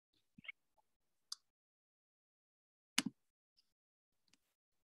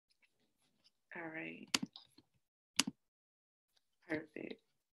All right. Perfect.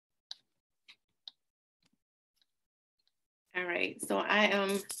 All right, so I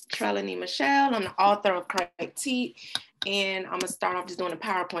am Trelawney Michelle. I'm the author of Correct Teat, and I'm gonna start off just doing a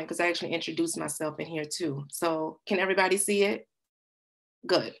PowerPoint because I actually introduced myself in here too. So can everybody see it?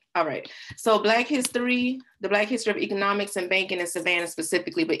 Good, all right. So Black history, the Black history of economics and banking in Savannah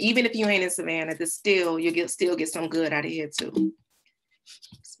specifically, but even if you ain't in Savannah, you'll still get some good out of here too.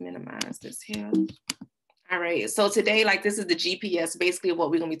 Let's minimize this here. All right, so today, like this is the GPS, basically what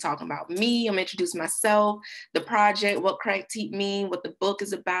we're gonna be talking about. Me, I'm introducing myself, the project, what Correct Teat mean, what the book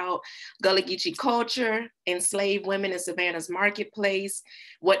is about, Gullah Geechee culture, enslaved women in Savannah's marketplace,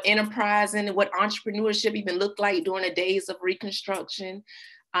 what enterprising and what entrepreneurship even looked like during the days of Reconstruction,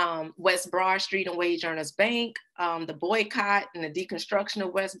 West Broad Street and Wage Earners Bank, the boycott and the deconstruction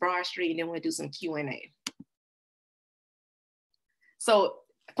of West Broad Street, and then we'll do some Q&A. So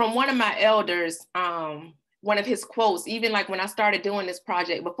from one of my elders, one of his quotes, even like when I started doing this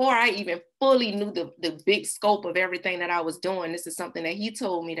project, before I even fully knew the big scope of everything that I was doing, this is something that he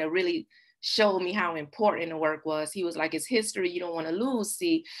told me that really showed me how important the work was. He was like, it's history you don't want to lose,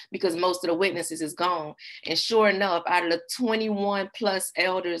 see, because most of the witnesses is gone. And sure enough, out of the 21 plus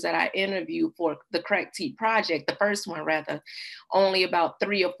elders that I interviewed for the Correct Teat project, the first one rather, only about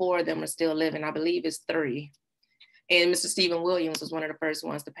 3 or 4 of them are still living. I believe it's 3. And Mr. Stephen Williams was one of the first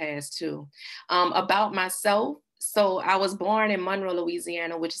ones to pass too. About myself, so I was born in Monroe,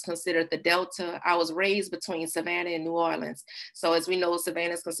 Louisiana, which is considered the Delta. I was raised between Savannah and New Orleans. So as we know,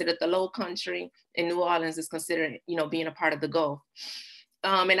 Savannah is considered the Low Country, and New Orleans is considered, being a part of the Gulf.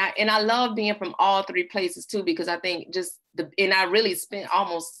 And I love being from all 3 places too, because I think and I really spent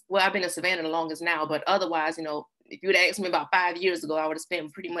I've been in Savannah the longest now, but otherwise, if you would asked me about 5 years ago, I would have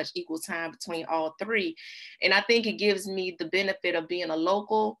spent pretty much equal time between all 3. And I think it gives me the benefit of being a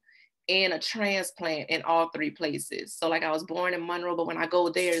local and a transplant in all 3 places. So like I was born in Monroe, but when I go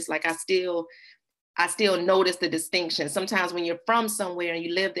there, it's like I still notice the distinction. Sometimes when you're from somewhere and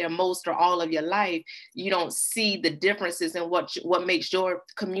you live there most or all of your life, you don't see the differences in what makes your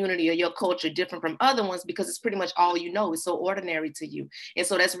community or your culture different from other ones, because it's pretty much all you know. It's so ordinary to you. And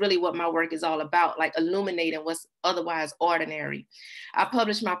so that's really what my work is all about, like illuminating what's otherwise ordinary. I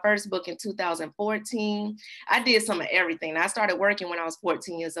published my first book in 2014. I did some of everything. I started working when I was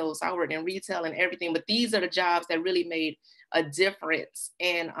 14 years old. So I worked in retail and everything, but these are the jobs that really made a difference.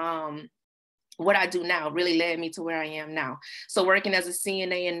 And what I do now really led me to where I am now. So working as a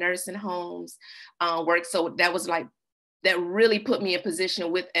CNA in nursing homes, so that really put me in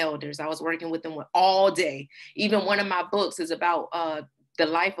position with elders. I was working with them all day. Even one of my books is about the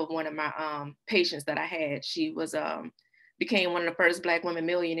life of one of my patients that I had. She was became one of the first Black women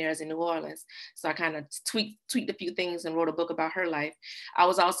millionaires in New Orleans. So I kind of tweaked a few things and wrote a book about her life. I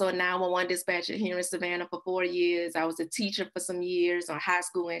was also a 911 dispatcher here in Savannah for 4 years. I was a teacher for some years on high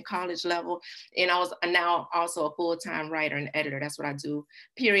school and college level. And I was now also a full-time writer and editor. That's what I do,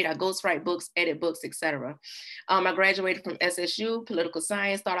 period. I ghostwrite books, edit books, etc. I graduated from SSU, political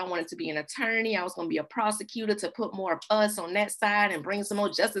science, thought I wanted to be an attorney. I was gonna be a prosecutor to put more of us on that side and bring some more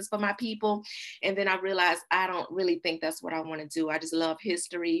justice for my people. And then I realized I don't really think that's what I want to do. I just love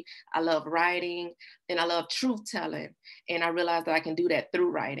history. I love writing, and I love truth telling. And I realized that I can do that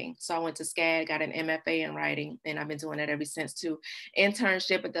through writing. So I went to SCAD, got an MFA in writing, and I've been doing that ever since too.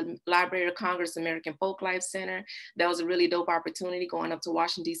 Internship at the Library of Congress American Folklife Center. That was a really dope opportunity, going up to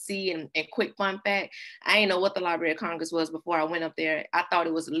Washington, D.C. And quick fun fact, I didn't know what the Library of Congress was before I went up there. I thought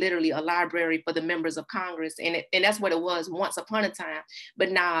it was literally a library for the members of Congress. And that's what it was once upon a time.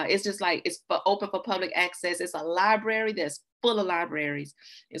 But nah, it's just like, it's open for public access. It's a library that's full of libraries.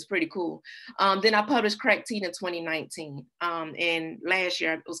 It's pretty cool. Then I published Correct Teat in 2019. And last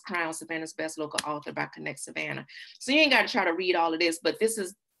year I was crowned Savannah's best local author by Connect Savannah. So you ain't got to try to read all of this, but this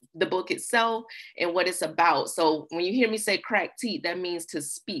is the book itself and what it's about. So when you hear me say Correct Teat, that means to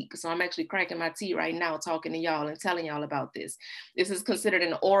speak. So I'm actually cracking my teeth right now talking to y'all and telling y'all about this. This is considered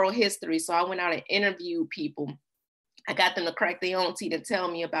an oral history. So I went out and interviewed people. I got them to crack their own teeth and tell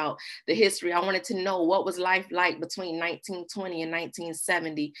me about the history. I wanted to know what was life like between 1920 and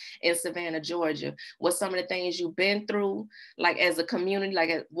 1970 in Savannah, Georgia. What some of the things you've been through, like as a community,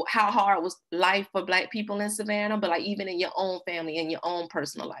 like how hard was life for Black people in Savannah, but like even in your own family and your own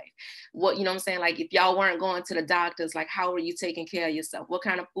personal life. What, you know what I'm saying? Like if y'all weren't going to the doctors, like how were you taking care of yourself? What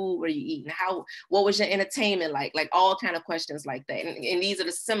kind of food were you eating? What was your entertainment like? Like all kind of questions like that. And these are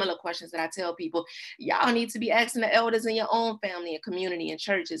the similar questions that I tell people, y'all need to be asking the elders in your own family and community and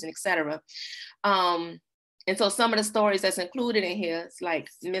churches and etc. And so some of the stories that's included in here, it's like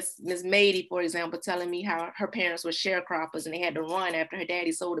Miss Mady, for example, telling me how her parents were sharecroppers and they had to run after her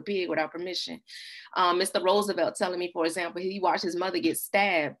daddy sold a pig without permission. Mr. Roosevelt telling me, for example, he watched his mother get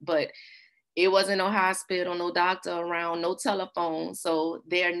stabbed, but it wasn't no hospital, no doctor around, no telephone. So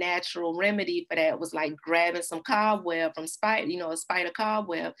their natural remedy for that was like grabbing some cobweb from a spider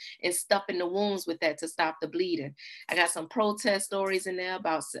cobweb and stuffing the wounds with that to stop the bleeding. I got some protest stories in there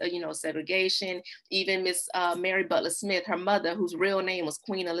about, segregation. Even Miss Mary Butler Smith, her mother, whose real name was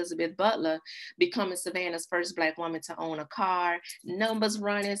Queen Elizabeth Butler, becoming Savannah's first Black woman to own a car. Numbers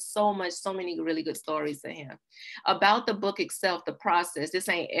running, so many really good stories in here. About the book itself, the process, this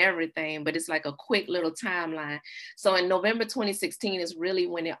ain't everything, but it's like a quick little timeline. So in November 2016 is really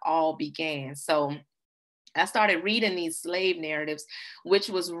when it all began. So I started reading these slave narratives, which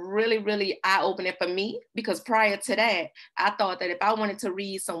was really, really eye-opening for me, because prior to that, I thought that if I wanted to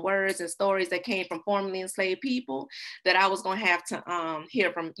read some words and stories that came from formerly enslaved people, that I was going to have to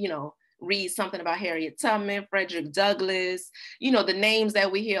hear from, read something about Harriet Tubman, Frederick Douglass, the names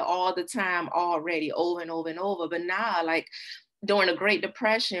that we hear all the time already over and over and over. But now, like, during the Great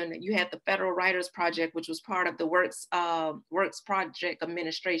Depression, you had the Federal Writers Project, which was part of the Works Project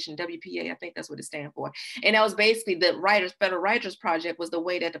Administration, WPA, I think that's what it stands for. And that was basically Federal Writers Project was the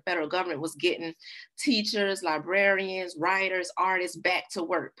way that the federal government was getting teachers, librarians, writers, artists back to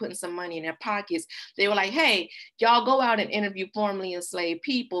work, putting some money in their pockets. They were like, hey, y'all go out and interview formerly enslaved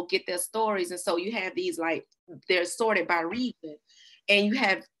people, get their stories. And so you have these, like, they're sorted by region. And you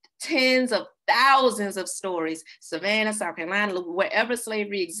have tens of thousands of stories. Savannah, South Carolina, wherever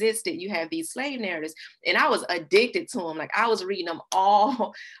slavery existed, you have these slave narratives. And I was addicted to them. Like, I was reading them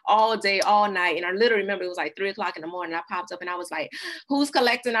all day, all night. And I literally remember it was like 3 o'clock in the morning. I popped up and I was like, who's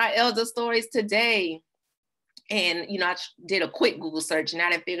collecting our elder stories today? And, I did a quick Google search and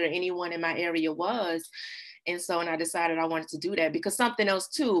I didn't figure anyone in my area was. And I decided I wanted to do that, because something else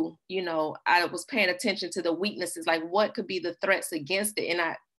too, I was paying attention to the weaknesses, like what could be the threats against it.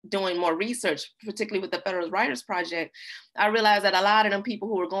 And doing more research, particularly with the Federal Writers Project, I realized that a lot of them people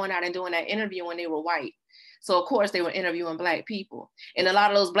who were going out and doing that interview when they were white. So of course they were interviewing Black people. And a lot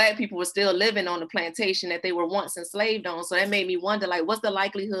of those Black people were still living on the plantation that they were once enslaved on. So that made me wonder, like, what's the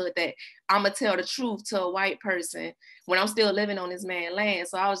likelihood that I'm gonna tell the truth to a white person when I'm still living on this man's land?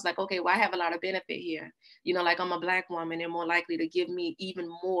 So I was like, okay, well, I have a lot of benefit here. Like, I'm a Black woman, they're more likely to give me even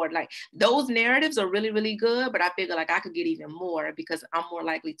more. Like, those narratives are really, really good, but I figure like I could get even more because I'm more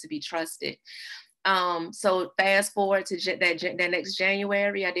likely to be trusted. So fast forward to that next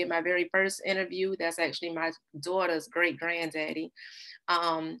January, I did my very first interview. That's actually my daughter's great granddaddy.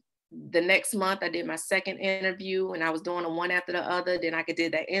 The next month I did my second interview, and I was doing them one after the other. Then I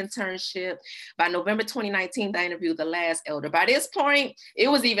did that internship. By November 2019, I interviewed the last elder. By this point, it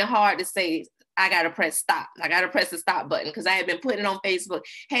was even hard to say, I got to press stop. I got to press the stop button, because I had been putting on Facebook,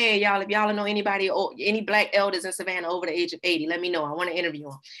 hey, y'all, if y'all know anybody, or any Black elders in Savannah over the age of 80, let me know. I want to interview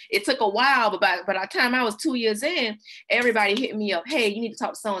them. It took a while, but by the time I was 2 years in, everybody hit me up. Hey, you need to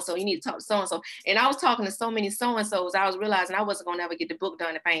talk to so-and-so. You need to talk to so-and-so. And I was talking to so many so-and-sos, I was realizing I wasn't going to ever get the book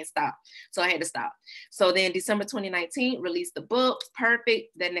done if I ain't stopped. So I had to stop. So then December 2019, released the book, perfect.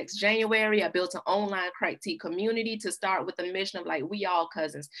 That next January, I built an online crack tea community to start with the mission of, like, we all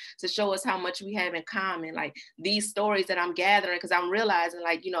cousins, to show us how much we have in common, like these stories that I'm gathering, because I'm realizing,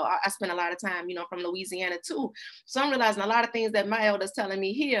 like, I spend a lot of time, from Louisiana too. So I'm realizing a lot of things that my elders telling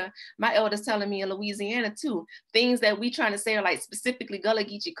me here, my elders telling me in Louisiana too. Things that we trying to say are like specifically Gullah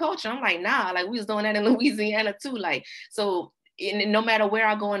Geechee culture. I'm like, nah, like we was doing that in Louisiana too. Like, so no matter where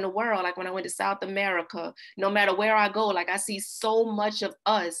I go in the world, like when I went to South America, no matter where I go, like I see so much of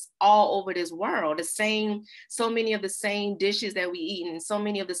us all over this world, so many of the same dishes that we eat, and so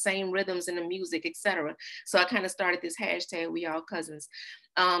many of the same rhythms in the music, etc. So I kind of started this hashtag, we all cousins.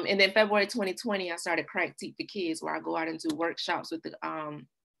 And then February 2020, I started Crack Tea for Kids, where I go out and do workshops with the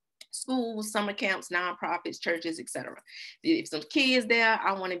schools, summer camps, nonprofits, churches, etc. If some kids there,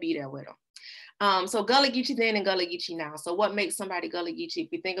 I want to be there with them. So Gullah Geechee then and Gullah Geechee now. So what makes somebody Gullah Geechee?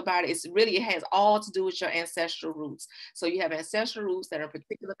 If you think about it, it has all to do with your ancestral roots. So you have ancestral roots that are in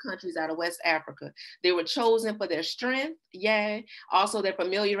particular countries out of West Africa. They were chosen for their strength, yeah. Also their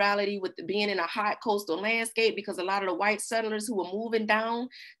familiarity with being in a hot coastal landscape, because a lot of the white settlers who were moving down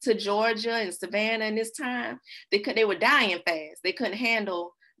to Georgia and Savannah in this time, they were dying fast. They couldn't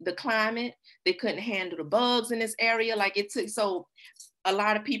handle the climate. They couldn't handle the bugs in this area. Like it took, so a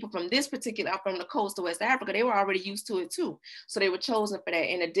lot of people from this particular, from the coast of West Africa, they were already used to it too. So they were chosen for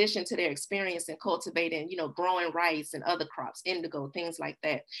that, in addition to their experience in cultivating, you know, growing rice and other crops, indigo, things like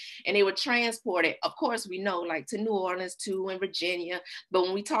that. And they were transported, of course, we know, like to New Orleans too, and Virginia. But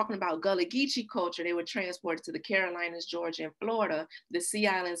when we're talking about Gullah Geechee culture, they were transported to the Carolinas, Georgia, and Florida, the Sea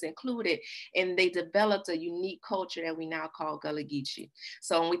Islands included, and they developed a unique culture that we now call Gullah Geechee.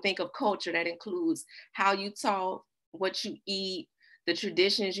 So when we think of culture, that includes how you talk, what you eat, the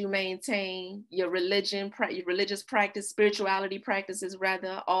traditions you maintain, your religion, your religious practice, spirituality practices,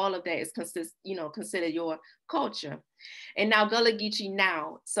 rather, all of that is considered your culture. And now Gullah Geechee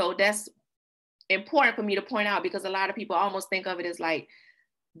now, so that's important for me to point out, because a lot of people almost think of it as like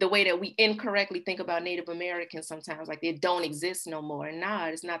the way that we incorrectly think about Native Americans sometimes, like they don't exist no more. And nah,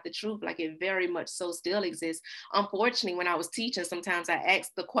 it's not the truth. Like it very much so still exists. Unfortunately, when I was teaching, sometimes I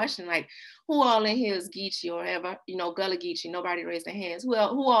asked the question like, who all in here is Geechee or ever, you know, Gullah Geechee? Nobody raised their hands. Who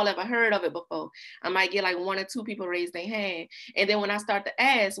all ever heard of it before? I might get like 1 or 2 people raise their hand. And then when I start to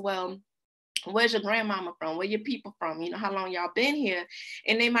ask, well, where's your grandmama from? Where your people from? You know, how long y'all been here?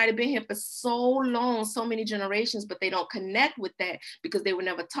 And they might have been here for so long, so many generations, but they don't connect with that because they were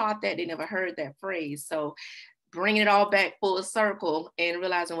never taught that. They never heard that phrase. So bringing it all back full circle and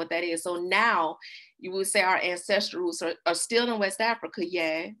realizing what that is. So now you would say our ancestral roots are still in West Africa,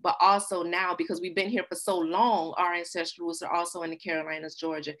 yeah, but also now, because we've been here for so long, our ancestral roots are also in the Carolinas,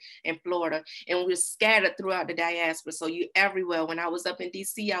 Georgia, and Florida, and we're scattered throughout the diaspora. So you everywhere. When I was up in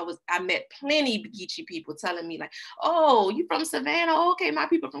DC, I met plenty Geechee people telling me like, oh, you from Savannah? Oh, okay, my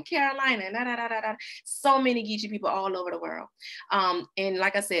people from Carolina, and da, da, da, da, da. So many Geechee people all over the world. And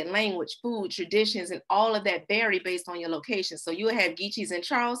like I said, language, food, traditions, and all of that vary based on your location. So you'll have Geechees in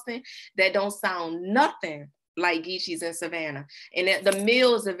Charleston that don't sound nothing like Geechees in Savannah. And the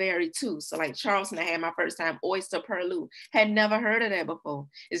meals are varied too. So like Charleston, I had my first time oyster purloo. Had never heard of that before.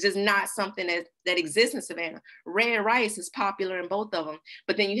 It's just not something that exists in Savannah. Red rice is popular in both of them.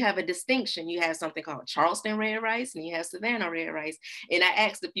 But then you have a distinction. You have something called Charleston red rice and you have Savannah red rice. And I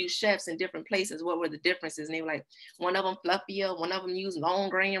asked a few chefs in different places what were the differences. And they were like, one of them fluffier, one of them used long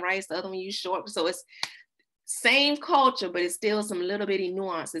grain rice, the other one used short. So it's same culture, but it's still some little bitty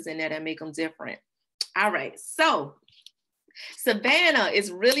nuances in there that make them different. All right, so Savannah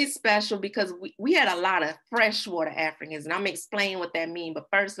is really special because we had a lot of freshwater Africans, and I'm explaining what that means. But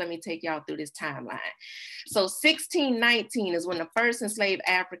first, let me take y'all through this timeline. So 1619 is when the first enslaved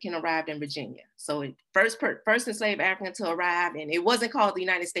African arrived in Virginia. So first enslaved African to arrive, and it wasn't called the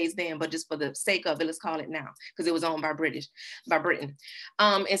United States then, but just for the sake of it, let's call it now, because it was owned by Britain. In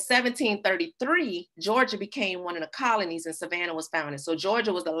 1733, Georgia became one of the colonies, and Savannah was founded. So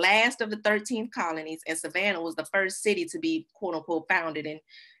Georgia was the last of the 13 colonies, and Savannah was the first city to be quote unquote founded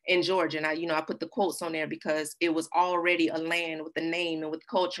in Georgia. And I put the quotes on there because it was already a land with a name and with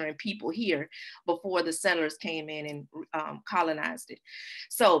culture and people here before the settlers came in and colonized it.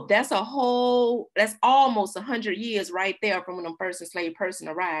 So that's almost 100 years right there from when the first enslaved person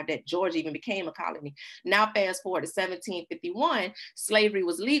arrived that Georgia even became a colony. Now fast forward to 1751, slavery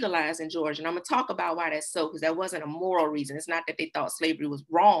was legalized in Georgia. And I'm gonna talk about why that's so, because that wasn't a moral reason. It's not that they thought slavery was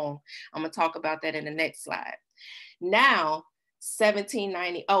wrong. I'm gonna talk about that in the next slide. Now,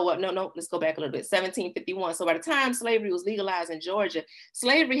 1790, let's go back a little bit, 1751. So by the time slavery was legalized in Georgia,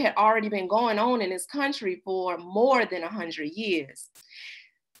 slavery had already been going on in this country for more than 100 years.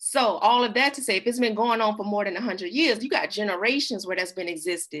 So all of that to say, if it's been going on for more than 100 years, you got generations where that's been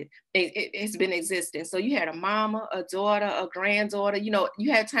existed. It's been existing. So you had a mama, a daughter, a granddaughter,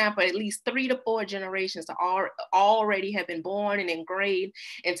 you had time for at least 3 to 4 generations to already have been born and engraved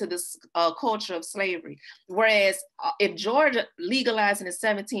into this culture of slavery. Whereas if Georgia legalized in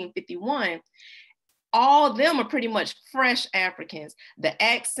 1751, all of them are pretty much fresh Africans. The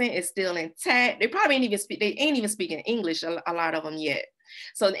accent is still intact. They probably ain't even speaking English, a lot of them yet.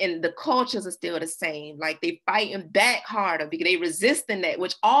 So, and the cultures are still the same. Like they fighting back harder because they resisting that,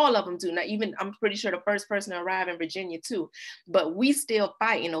 which all of them do. Now, even I'm pretty sure the first person to arrive in Virginia too, but we still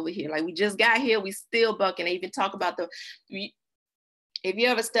fighting over here. Like we just got here, we still bucking. They even talk about if you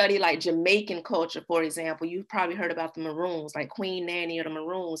ever study like Jamaican culture, for example, you've probably heard about the Maroons, like Queen Nanny or the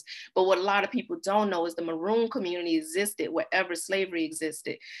Maroons. But what a lot of people don't know is the Maroon community existed wherever slavery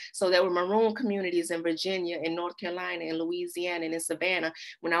existed. So there were Maroon communities in Virginia, in North Carolina, in Louisiana, and in Savannah.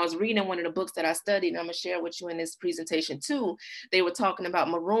 When I was reading one of the books that I studied, and I'm gonna share with you in this presentation too, they were talking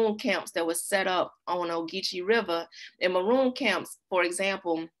about Maroon camps that were set up on Ogeechee River. And Maroon camps,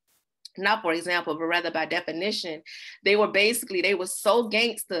 not for example, but rather by definition, they were so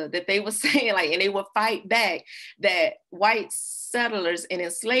gangster that they were saying and they would fight back, that white settlers and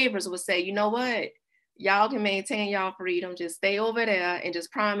enslavers would say, you know what? Y'all can maintain y'all freedom. Just stay over there and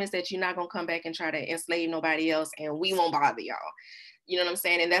just promise that you're not gonna come back and try to enslave nobody else, and we won't bother y'all. You know what I'm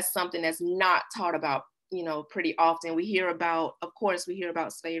saying? And that's something that's not taught about, you know, pretty often. We hear about, of course, we hear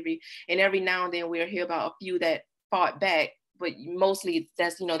about slavery, and every now and then we'll hear about a few that fought back, but mostly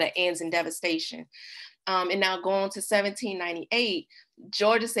that's, you know, that ends in devastation. And now going to 1798,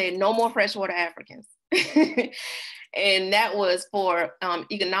 Georgia said no more freshwater Africans. And that was for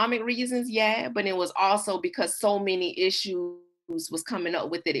economic reasons, yeah, but it was also because so many issues was coming up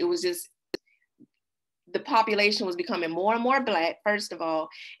with it. It was just, the population was becoming more and more Black, first of all,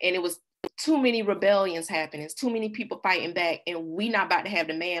 and it was too many rebellions happening, too many people fighting back, and we not about to have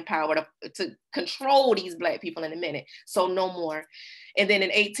the manpower to control these Black people in a minute, so no more. And then in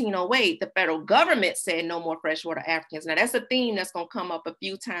 1808, the federal government said no more freshwater Africans. Now that's a theme that's gonna come up a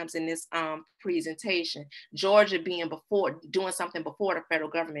few times in this presentation. Georgia being doing something before the federal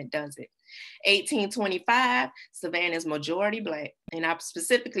government does it. 1825, Savannah is majority Black. And I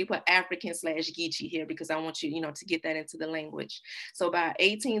specifically put African/Geechee here because I want you, to get that into the language. So by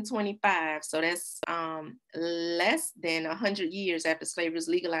 1825, so that's less than 100 years after slavery was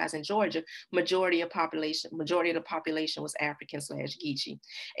legalized in Georgia, majority of the population was African/Geechee.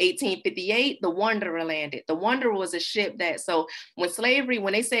 1858, the Wanderer landed. The Wanderer was a ship that, so when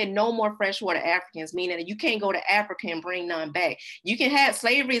they said no more freshwater Africans, meaning that you can't go to Africa and bring none back. You can have,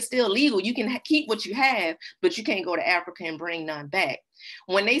 slavery is still legal. You can keep what you have, but you can't go to Africa and bring none back.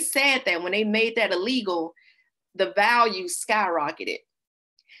 When they said that, when they made that illegal, the value skyrocketed.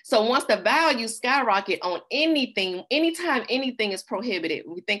 So once the value skyrocket on anything, anytime anything is prohibited,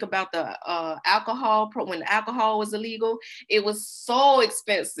 we think about the alcohol, when alcohol was illegal, it was so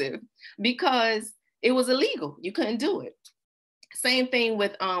expensive because it was illegal. You couldn't do it. Same thing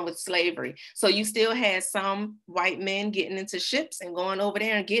with slavery. So you still had some white men getting into ships and going over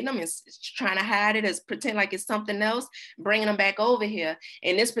there and getting them and trying to hide it, as pretend like it's something else, bringing them back over here.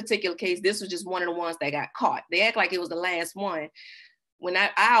 In this particular case, this was just one of the ones that got caught. They act like it was the last one. When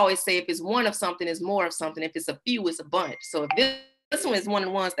I always say, if it's one of something, it's more of something. If it's a few, it's a bunch. So if this one is one of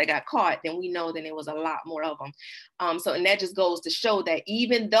the ones that got caught, then we know that it was a lot more of them. And that just goes to show that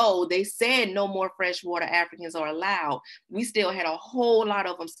even though they said no more freshwater Africans are allowed, we still had a whole lot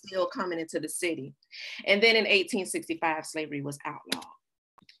of them still coming into the city. And then in 1865, slavery was outlawed.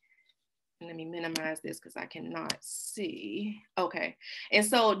 Let me minimize this because I cannot see. Okay. And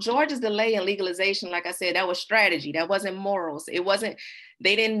so Georgia's delay in legalization, like I said, that was strategy. That wasn't morals.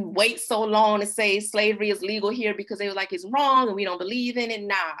 They didn't wait so long to say slavery is legal here because they were like, it's wrong and we don't believe in it.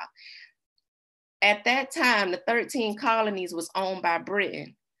 Nah. At that time, the 13 colonies was owned by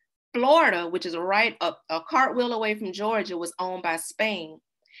Britain. Florida, which is right up a cartwheel away from Georgia, was owned by Spain.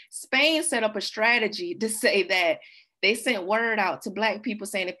 Spain set up a strategy to say that they sent word out to Black people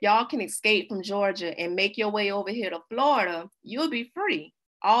saying, if y'all can escape from Georgia and make your way over here to Florida, you'll be free.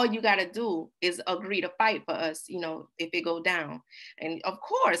 All you got to do is agree to fight for us, if it go down. And of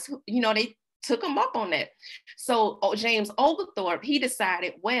course, they took them up on that. So James Oglethorpe, he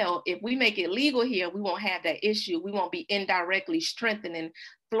decided, well, if we make it legal here, we won't have that issue. We won't be indirectly strengthening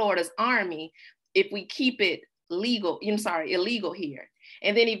Florida's army if we keep it illegal here.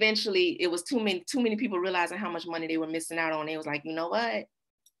 And then eventually it was too many people realizing how much money they were missing out on. They was like, you know what?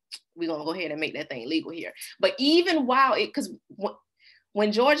 We're going to go ahead and make that thing legal here. But even because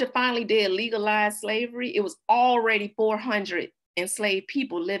when Georgia finally did legalize slavery, it was already 400 enslaved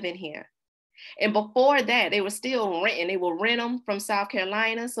people living here. And before that, they were still renting. They will rent them from South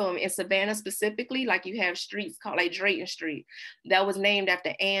Carolina. So in Savannah specifically, like you have streets called like Drayton Street. That was named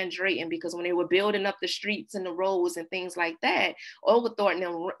after Anne Drayton because when they were building up the streets and the roads and things like that, Oglethorpe and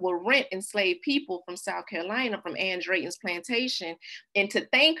them will rent enslaved people from South Carolina from Anne Drayton's plantation. And to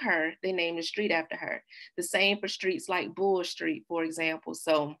thank her, they named the street after her. The same for streets like Bull Street, for example.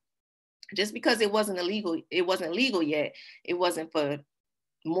 So just because it wasn't legal yet, it wasn't for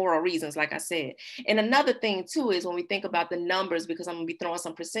moral reasons, like I said. And another thing too is when we think about the numbers, because I'm gonna be throwing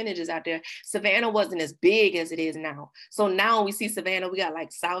some percentages out there, Savannah wasn't as big as it is now. So now when we see Savannah, we got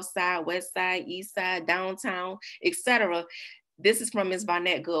like South Side, West Side, East Side, downtown, etc. This is from Ms.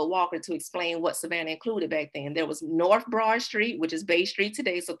 Barnett Good Walker to explain what Savannah included back then. There was North Broad Street, which is Bay Street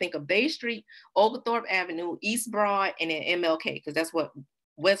today. So think of Bay Street, Oglethorpe Avenue, East Broad, and then MLK, because that's what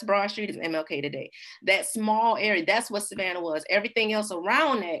West Broad Street is MLK today. That small area, that's what Savannah was. Everything else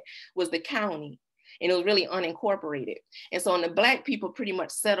around that was the county, and it was really unincorporated. And so the Black people pretty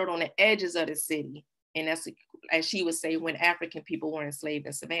much settled on the edges of the city. And that's, as she would say, when African people were enslaved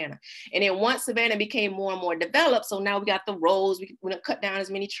in Savannah. And then once Savannah became more and more developed, so now we got the roads, we don't cut down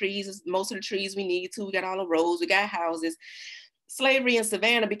as many trees as most of the trees we need to, we got all the roads, we got houses. slavery in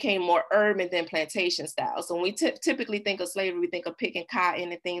Savannah became more urban than plantation style. So when we typically think of slavery, we think of picking cotton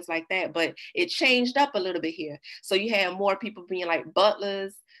and things like that, but it changed up a little bit here. So you had more people being like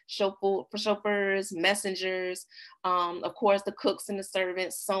butlers, chauffeurs, messengers, of course, the cooks and the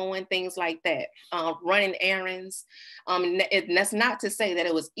servants, sewing, things like that, running errands. And that's not to say that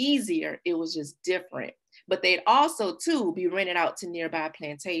it was easier, it was just different. But they'd also too be rented out to nearby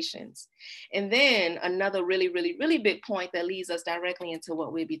plantations. And then another really, really, really big point that leads us directly into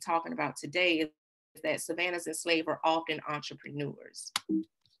what we'll be talking about today is that Savannah's enslaved are often entrepreneurs.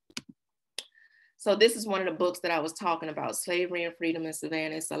 So this is one of the books that I was talking about, Slavery and Freedom in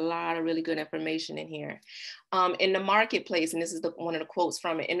Savannah. It's a lot of really good information in here. In the marketplace, and this is one of the quotes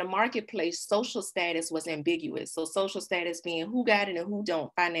from it, in the marketplace, social status was ambiguous. So social status being who got it and who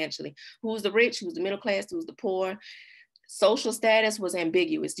don't financially. Who's the rich, who's the middle class, who's the poor. Social status was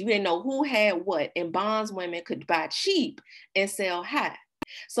ambiguous. You didn't know who had what, and bondswomen could buy cheap and sell high.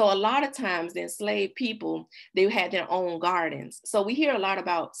 So a lot of times the enslaved people, they had their own gardens. So we hear a lot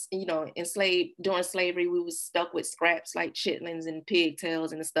about, you know, enslaved, during slavery, we was stuck with scraps like chitlins and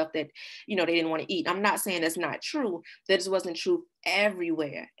pigtails and the stuff that, you know, they didn't want to eat. I'm not saying that's not true. That just wasn't true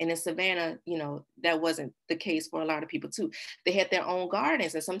everywhere. And in Savannah, you know, that wasn't the case for a lot of people too. They had their own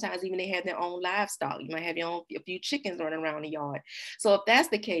gardens, and sometimes even they had their own livestock. You might have your own, a few chickens running around the yard. So if that's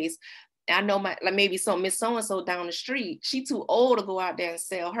the case, I know like maybe Miss So-and-so down the street, she too old to go out there and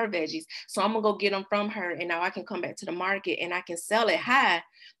sell her veggies. So I'm gonna go get them from her, and now I can come back to the market and I can sell it high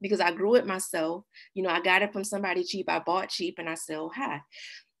because I grew it myself. You know, I got it from somebody cheap, I bought cheap, and I sell high.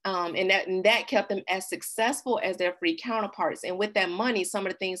 And that kept them as successful as their free counterparts. And with that money, some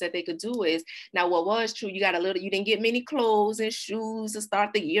of the things that they could do is, now what was true, you didn't get many clothes and shoes to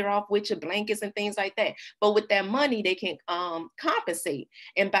start the year off with, your blankets and things like that. But with that money, they can compensate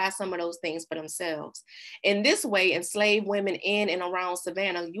and buy some of those things for themselves. In this way, enslaved women in and around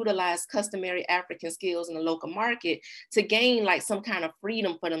Savannah utilized customary African skills in the local market to gain like some kind of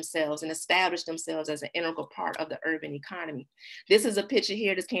freedom for themselves and establish themselves as an integral part of the urban economy. This is a picture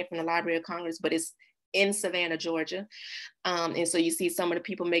here. This came from the Library of Congress, but it's in Savannah, Georgia. And so you see some of the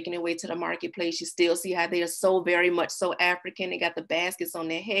people making their way to the marketplace. You still see how they are so very much so African. They got the baskets on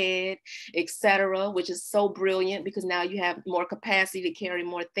their head, etc., which is so brilliant because now you have more capacity to carry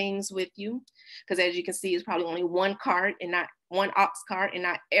more things with you. Because as you can see, it's probably only one cart and not one ox cart, and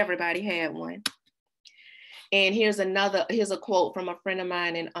not everybody had one. And here's a quote from a friend of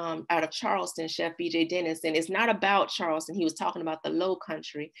mine in, out of Charleston, Chef B.J. Dennis, and it's not about Charleston. He was talking about the Low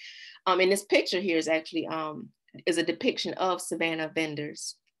Country. And this picture here is actually is a depiction of Savannah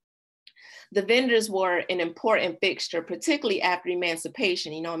vendors. The vendors were an important fixture, particularly after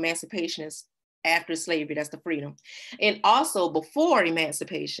emancipation. You know, emancipation is after slavery, that's the freedom. And also before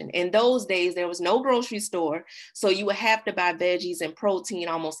emancipation. In those days, there was no grocery store, so you would have to buy veggies and protein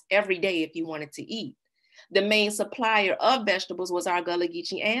almost every day if you wanted to eat. The main supplier of vegetables was our Gullah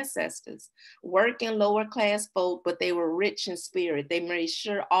Geechee ancestors, working lower class folk, but they were rich in spirit. They made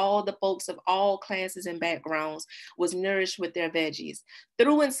sure all the folks of all classes and backgrounds was nourished with their veggies.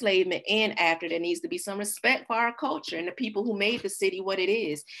 Through enslavement and after, there needs to be some respect for our culture and the people who made the city what it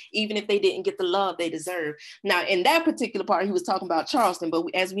is, even if they didn't get the love they deserve. Now, in that particular part, he was talking about Charleston, but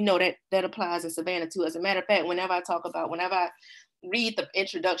as we know, that applies in Savannah too. As a matter of fact, whenever I read the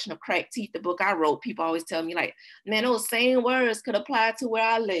introduction of Cracked Teeth, the book I wrote, people always tell me like, man, those same words could apply to where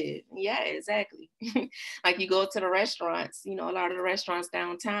I live. Yeah, exactly. Like you go to the restaurants, you know, a lot of the restaurants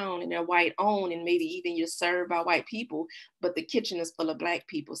downtown and they're white owned, and maybe even you're served by white people, but the kitchen is full of Black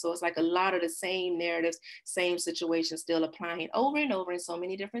people. So it's like a lot of the same narratives, same situations still applying over and over in so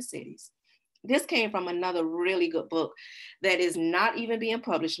many different cities. This came from another really good book that is not even being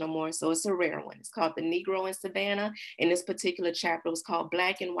published no more, so it's a rare one. It's called The Negro in Savannah, and this particular chapter was called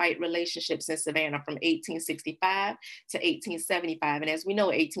Black and White Relationships in Savannah from 1865 to 1875. And as we know,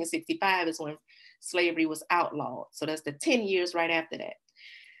 1865 is when slavery was outlawed. So that's the 10 years right after that.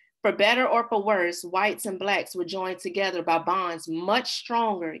 For better or for worse, whites and Blacks were joined together by bonds much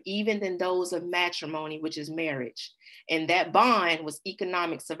stronger even than those of matrimony, which is marriage. And that bond was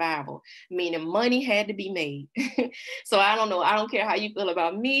economic survival, meaning money had to be made. So I don't know, I don't care how you feel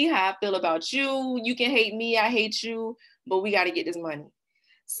about me, how I feel about you. You can hate me, I hate you, but we got to get this money.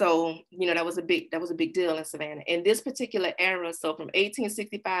 So, you know, that was a big deal in Savannah. In this particular era, so from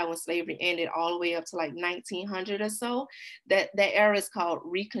 1865, when slavery ended, all the way up to like 1900 or so, that era is called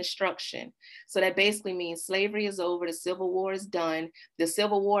Reconstruction. So that basically means slavery is over, the Civil War is done. The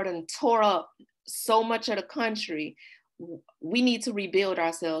Civil War done tore up so much of the country. we need to rebuild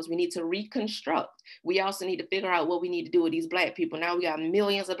ourselves. We need to reconstruct. We also need to figure out what we need to do with these Black people. Now we got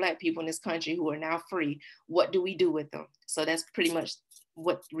millions of Black people in this country who are now free. What do we do with them? So that's pretty much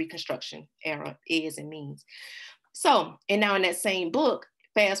what Reconstruction era is and means. So, and now in that same book,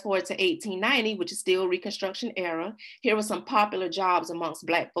 fast forward to 1890, which is still Reconstruction era, here were some popular jobs amongst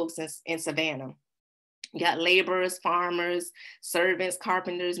Black folks in Savannah. You got laborers, farmers, servants,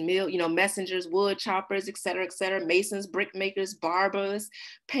 carpenters, messengers, wood choppers, et cetera, masons, brick makers, barbers,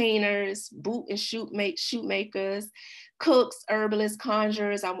 painters, boot and shoemakers, cooks, herbalists,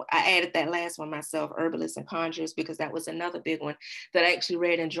 conjurers. I added that last one myself, herbalists and conjurers, because that was another big one that I actually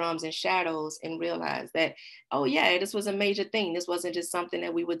read in Drums and Shadows and realized that, oh yeah, this was a major thing. This wasn't just something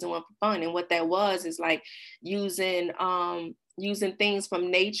that we were doing for fun. And what that was is like using things from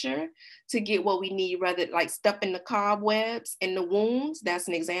nature to get what we need, rather like stuffing the cobwebs and the wounds. That's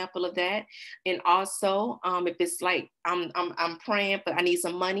an example of that. And also, if it's like I'm praying for, I need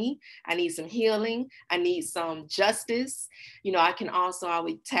some money, I need some healing, I need some justice. I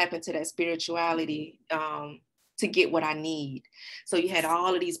would tap into that spirituality to get what I need. So you had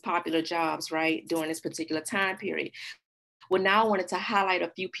all of these popular jobs, right, during this particular time period. Well, now I wanted to highlight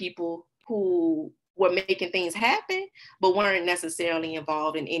a few people who were making things happen, but weren't necessarily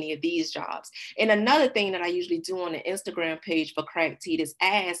involved in any of these jobs. And another thing that I usually do on the Instagram page for Crack Teeth is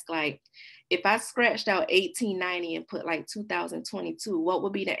ask, like, if I scratched out 1890 and put like 2022, what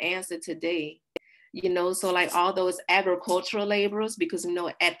would be the answer today? So like all those agricultural laborers, because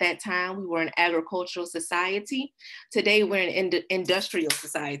at that time we were an agricultural society. Today we're an industrial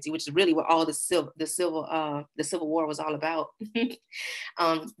society, which is really what all the Civil War was all about.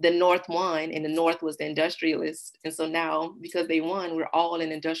 The North won, and the North was the industrialists. And so now, because they won, we're all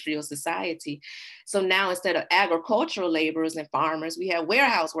an industrial society. So now instead of agricultural laborers and farmers, we have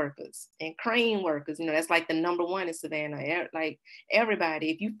warehouse workers and crane workers. That's like the number one in Savannah. Like everybody,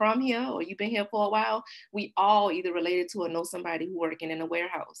 if you're from here or you've been here for a while, we all either related to or know somebody who working in a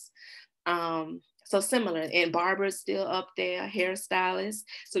warehouse. So similar, and barbers still up there, hairstylists,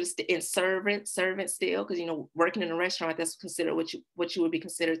 so and servants still, because working in a restaurant, that's considered what you would be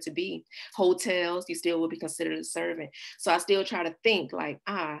considered to be. Hotels, you still would be considered a servant. So I still try to think like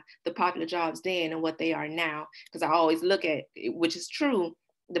the popular jobs then and what they are now, because I always look at, which is true,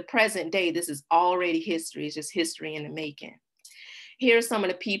 the present day, this is already history. It's just history in the making. Here are some of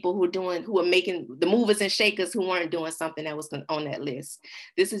the people who are making the movers and shakers who weren't doing something that was on that list.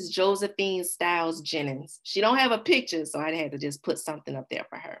 This is Josephine Styles Jennings. She don't have a picture, so I had to just put something up there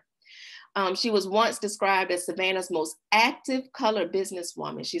for her. She was once described as Savannah's most active colored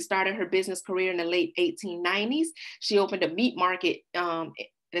businesswoman. She started her business career in the late 1890s. She opened a meat market,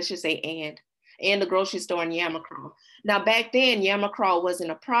 let's just say, and the grocery store in Yamacraw. Now back then, Yamacraw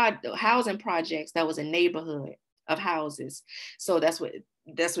wasn't a housing projects, that was a neighborhood of houses. So that's what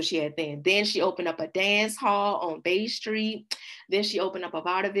she had then. Then she opened up a dance hall on Bay Street. Then she opened up a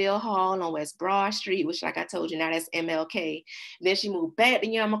vaudeville hall on West Broad Street, which, like I told you, now that's MLK. Then she moved back to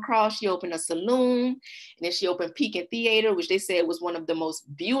Yamacraw. She opened a saloon. And then she opened Pekin Theater, which they said was one of the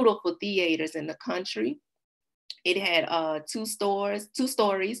most beautiful theaters in the country. It had two stories.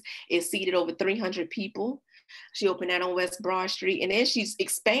 It seated over 300 people. She opened that on West Broad Street, and then she's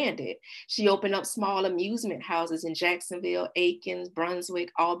expanded. She opened up small amusement houses in Jacksonville, Aikens, Brunswick,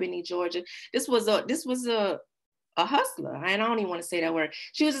 Albany, Georgia. This was a hustler. I don't even want to say that word.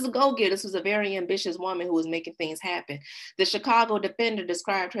 She was just a go-getter. This was a very ambitious woman who was making things happen. The Chicago Defender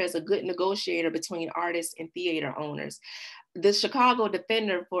described her as a good negotiator between artists and theater owners. The Chicago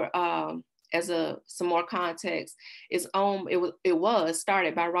Defender, for some more context, it was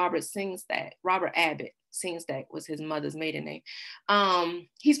started by Robert Abbott. Singstack was his mother's maiden name.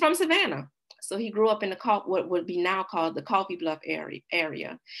 He's from Savannah. So he grew up in what would be now called the Coffee Bluff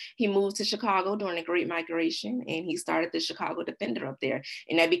area. He moved to Chicago during the Great Migration, and he started the Chicago Defender up there.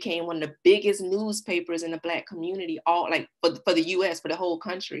 And that became one of the biggest newspapers in the Black community, all like for the US, for the whole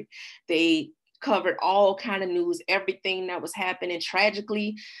country. They covered all kind of news, everything that was happening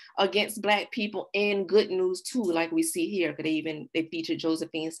tragically against Black people, and good news too, like we see here, because they featured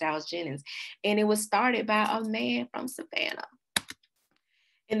Josephine Styles Jennings. And it was started by a man from Savannah.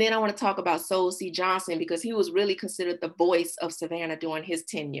 And then I want to talk about Soul C. Johnson, because he was really considered the voice of Savannah during his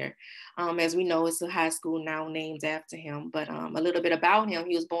tenure. As we know, it's a high school now named after him, but a little bit about him.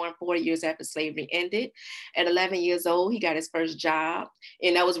 He was born 4 years after slavery ended. At 11 years old, he got his first job.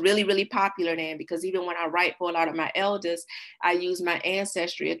 And that was really, really popular then, because even when I write for a lot of my elders, I use my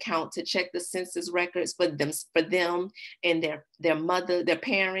Ancestry account to check the census records for them and their mother, their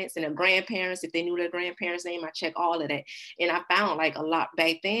parents and their grandparents. If they knew their grandparents' name, I check all of that. And I found like a lot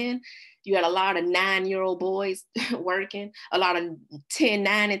back then, You had a lot of 9-year-old boys working, a lot of 9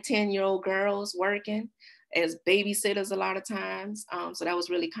 and 10-year-old girls working as babysitters a lot of times. So that was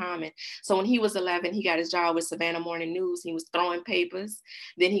really common. So when he was 11, he got his job with Savannah Morning News. He was throwing papers.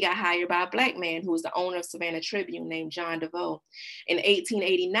 Then he got hired by a Black man who was the owner of Savannah Tribune named John DeVoe. In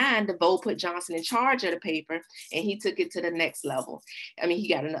 1889, DeVoe put Johnson in charge of the paper, and he took it to the next level. I mean, he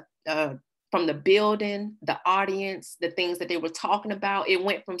got from the building, the audience, the things that they were talking about, it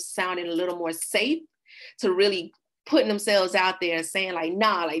went from sounding a little more safe to really putting themselves out there and saying like,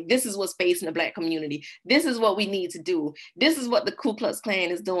 nah, like this is what's facing the Black community. This is what we need to do. This is what the Ku Klux Klan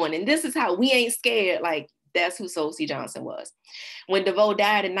is doing. And this is how we ain't scared. Like that's who Soul C. Johnson was. When DeVoe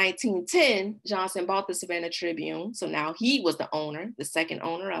died in 1910, Johnson bought the Savannah Tribune. So now he was the owner, the second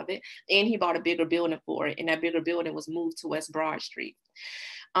owner of it. And he bought a bigger building for it. And that bigger building was moved to West Broad Street.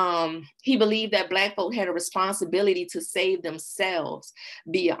 He believed that Black folk had a responsibility to save themselves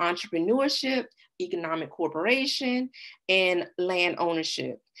via entrepreneurship, economic cooperation, and land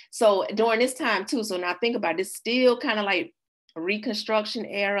ownership. So during this time too, so now think about it, it's still kind of like Reconstruction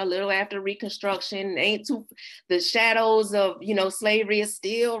era, a little after Reconstruction, the shadows of, slavery is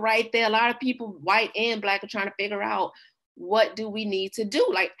still right there. A lot of people, white and Black, are trying to figure out, what do we need to do?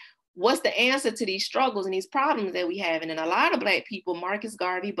 Like, what's the answer to these struggles and these problems that we have? And then a lot of Black people, Marcus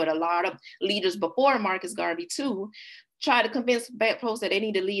Garvey, but a lot of leaders before Marcus Garvey too, try to convince Black folks that they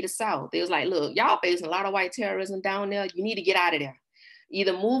need to lead the South. They was like, look, y'all facing a lot of white terrorism down there. You need to get out of there.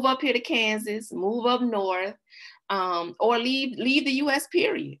 Either move up here to Kansas, move up north, or leave the U.S.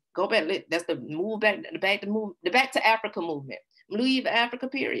 period. Go back. That's the back to Africa movement. Leave Africa,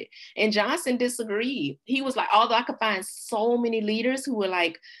 period. And Johnson disagreed. He was like, although I could find so many leaders who were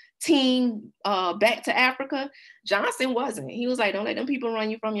like, team back to Africa, Johnson wasn't. He was like, don't let them people run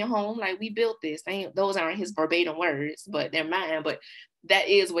you from your home. Like, we built this. Those aren't his verbatim words, but they're mine. But that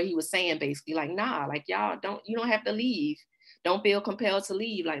is what he was saying, basically. Like, nah, like you don't have to leave. Don't feel compelled to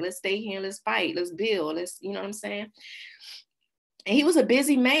leave. Like, let's stay here, let's fight, let's build, you know what I'm saying? And he was a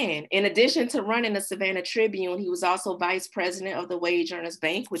busy man. In addition to running the Savannah Tribune, he was also vice president of the Wage Earners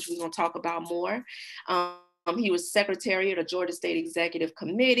Bank, which we're going to talk about more. He was secretary of the Georgia State Executive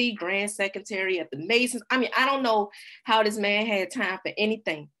Committee, grand secretary at the Masons. I mean, I don't know how this man had time for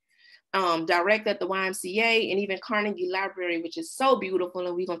anything. Director at the YMCA and even Carnegie Library, which is so beautiful.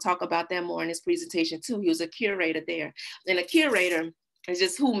 And we're going to talk about that more in this presentation too. He was a curator there. And a curator is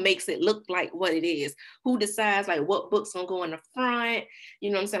just who makes it look like what it is, who decides like what book's gonna go in the front, you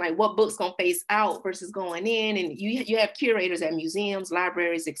know what I'm saying? Like what book's gonna face out versus going in. And you have curators at museums,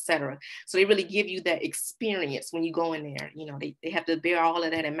 libraries, etc. So they really give you that experience when you go in there. You know, they have to bear all of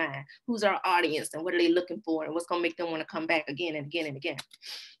that in mind. Who's our audience and what are they looking for and what's gonna make them wanna come back again and again and again.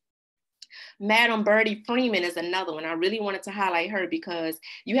 Madam Birdie Freeman is another one. I really wanted to highlight her because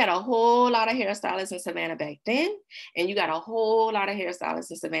you had a whole lot of hairstylists in Savannah back then, and you got a whole lot of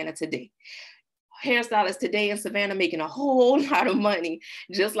hairstylists in Savannah today. Hairstylists today in Savannah making a whole lot of money,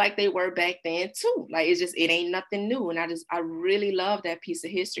 just like they were back then too. Like it ain't nothing new. And I really love that piece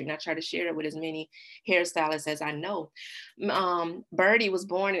of history. And I try to share it with as many hairstylists as I know. Birdie was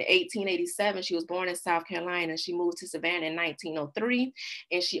born in 1887. She was born in South Carolina. She moved to Savannah in 1903,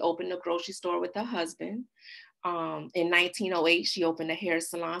 and she opened a grocery store with her husband. In 1908, she opened a hair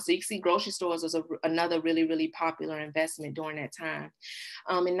salon. So you can see grocery stores was another really, really popular investment during that time.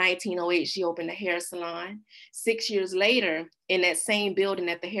 In 1908, she opened a hair salon. 6 years later, in that same building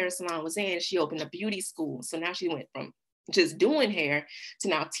that the hair salon was in, she opened a beauty school. So now she went from just doing hair to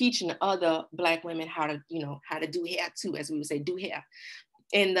now teaching other Black women how to do hair too, as we would say, do hair.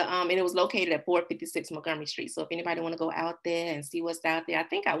 And it was located at 456 Montgomery Street. So if anybody want to go out there and see what's out there, I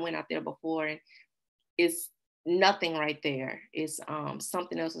think I went out there before, and it's nothing right there. It's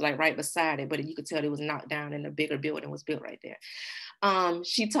something else was like right beside it, but you could tell it was knocked down and a bigger building was built right there.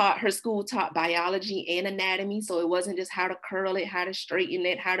 Her school taught biology and anatomy. So it wasn't just how to curl it, how to straighten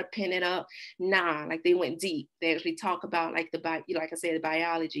it, how to pin it up. Nah, like they went deep. They actually talk about like I said, the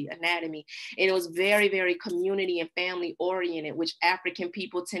biology, anatomy. And it was very, very community and family oriented, which African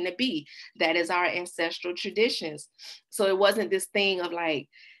people tend to be. That is our ancestral traditions. So it wasn't this thing of like,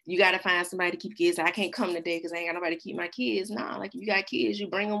 you got to find somebody to keep kids. I can't come today because I ain't got nobody to keep my kids. Nah, like if you got kids, you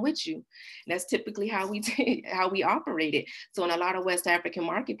bring them with you. And that's typically how we operated. So in a lot of West African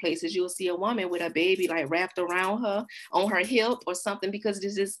marketplaces, you'll see a woman with a baby like wrapped around her on her hip or something, because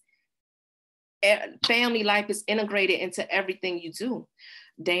this is family life is integrated into everything you do.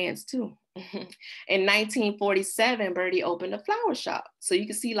 Dance too. In 1947, Birdie opened a flower shop. So you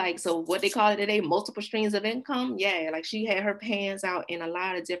can see, like, so what they call it today, multiple streams of income. Yeah, like she had her hands out in a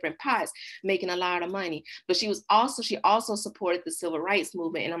lot of different pots, making a lot of money. But she also supported the civil rights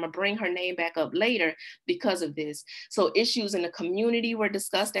movement. And I'm gonna bring her name back up later because of this. So issues in the community were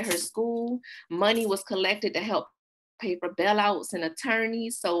discussed at her school. Money was collected to help pay for bailouts and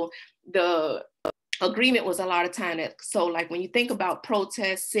attorneys. So the agreement was a lot of time that, so like when you think about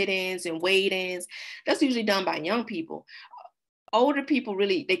protests, sit-ins and wait-ins, that's usually done by young people. Older people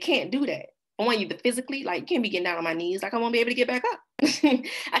really, they can't do that. I want you to physically, like, you can't be getting down on my knees, like I won't be able to get back up.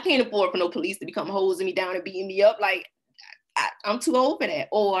 I can't afford for no police to become hosing me down and beating me up. Like, I'm too old for that,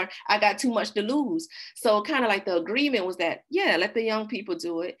 or I got too much to lose. So kind of like the agreement was that, yeah, let the young people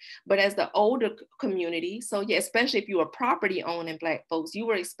do it. But as the older community, so yeah, especially if you were property owning Black folks, you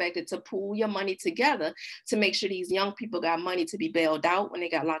were expected to pool your money together to make sure these young people got money to be bailed out when they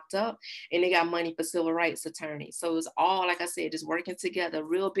got locked up, and they got money for civil rights attorneys. So it was all, like I said, just working together,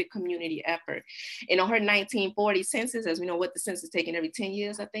 real big community effort. And on her 1940 census, as we know what the census taking every 10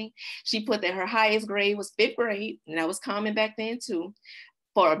 years, I think, she put that her highest grade was 5th grade, and that was common back then too,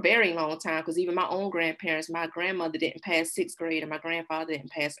 for a very long time, because even my own grandparents, my grandmother didn't pass 6th grade and my grandfather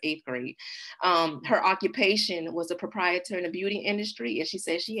didn't pass 8th grade. Her occupation was a proprietor in the beauty industry, and she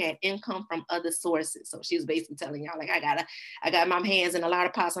said she had income from other sources. So she was basically telling y'all, like, I got my hands in a lot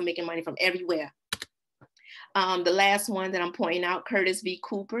of pots, I'm making money from everywhere. The last one that I'm pointing out, Curtis V.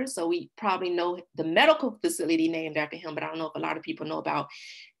 Cooper. So we probably know the medical facility named after him, but I don't know if a lot of people know about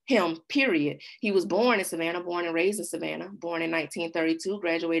him, period. He was born in Savannah, born and raised in Savannah, born in 1932,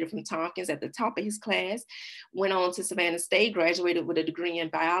 graduated from Tompkins at the top of his class, went on to Savannah State, graduated with a degree in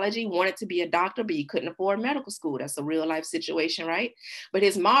biology, wanted to be a doctor, but he couldn't afford medical school. That's a real life situation, right? But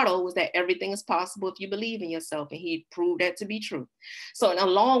his motto was that everything is possible if you believe in yourself, and he proved that to be true. So, and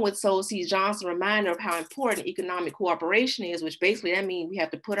along with So C. Johnson, reminder of how important economic cooperation is, which basically that means we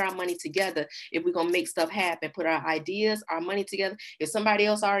have to put our money together if we're gonna make stuff happen, put our ideas, our money together. If somebody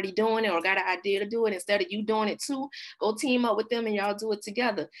else already doing it or got an idea to do it, instead of you doing it too, go team up with them and y'all do it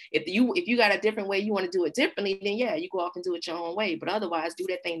together. If you got a different way you want to do it differently, then yeah, you go off and do it your own way. But otherwise, do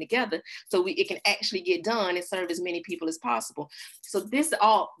that thing together so it can actually get done and serve as many people as possible. So this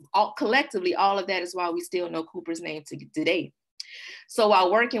all collectively, all of that is why we still know Cooper's name today. So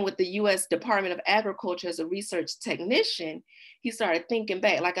while working with the U.S. Department of Agriculture as a research technician, he started thinking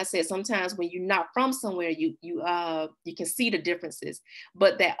back. Like I said, sometimes when you're not from somewhere, you can see the differences,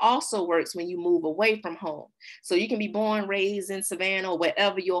 but that also works when you move away from home. So you can be born, raised in Savannah or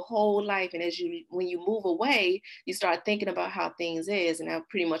wherever your whole life, and when you move away, you start thinking about how things is, and that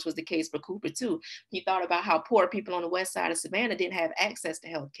pretty much was the case for Cooper too. He thought about how poor people on the west side of Savannah didn't have access to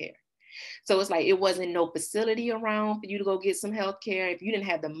healthcare. So it's like, it wasn't no facility around for you to go get some health care. If you didn't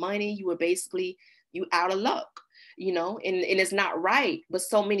have the money, you were basically, you out of luck, you know, and it's not right. But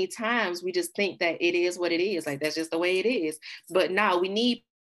so many times we just think that it is what it is. Like, that's just the way it is. But now we need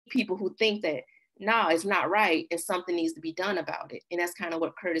people who think that, no, it's not right, and something needs to be done about it. And that's kind of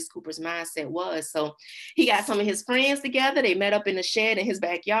what Curtis Cooper's mindset was. So he got some of his friends together. They met up in the shed in his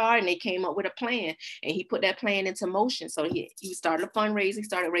backyard, and they came up with a plan, and he put that plan into motion. So he started a fundraiser. He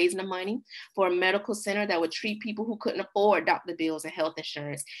started raising the money for a medical center that would treat people who couldn't afford doctor bills and health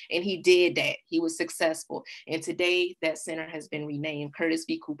insurance. And he did that. He was successful. And today that center has been renamed Curtis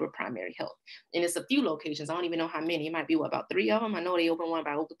V. Cooper Primary Health. And it's a few locations. I don't even know how many. It might be about 3 of them. I know they opened one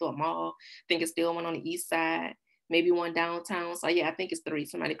by Oglethorpe Mall. I think it's still one on the east side, maybe one downtown. So yeah, I think it's 3.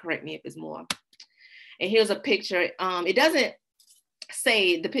 Somebody correct me if it's more. And here's a picture. It doesn't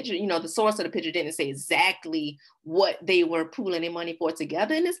say the picture, you know, the source of the picture didn't say exactly what they were pooling their money for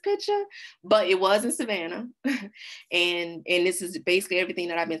together in this picture, but it was in Savannah. and this is basically everything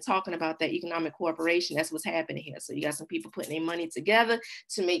that I've been talking about, that economic cooperation. That's what's happening here. So you got some people putting their money together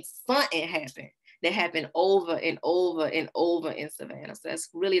to make something happen. That happened over and over and over in Savannah. So that's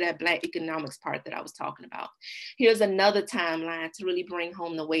really that Black economics part that I was talking about. Here's another timeline to really bring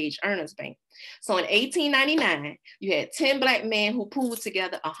home the Wage Earners Bank. So in 1899, you had 10 Black men who pooled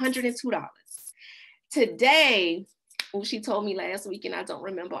together $102. Today, she told me last week, and I don't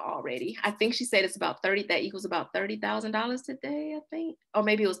remember already. I think she said it's about that equals about $30,000 today, I think. Or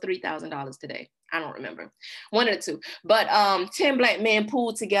maybe it was $3,000 today. I don't remember. One of the two. But 10 Black men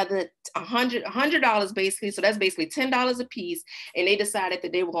pooled together $100 basically. So that's basically $10 a piece. And they decided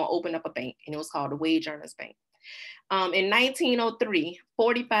that they were going to open up a bank, and it was called the Wage Earners Bank. In 1903,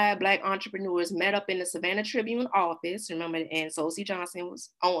 45 Black entrepreneurs met up in the Savannah Tribune office, remember, and Sosie Johnson was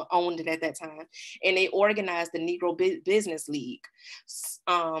owned it at that time, and they organized the Negro Business League.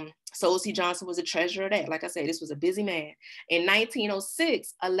 Sosie Johnson was the treasurer of that. Like I said, this was a busy man. In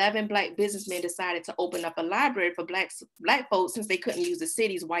 1906, 11 Black businessmen decided to open up a library for Black folks since they couldn't use the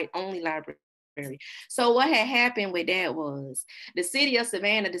city's white-only library. So what had happened with that was the city of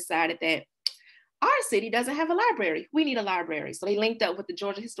Savannah decided that our city doesn't have a library. We need a library. So they linked up with the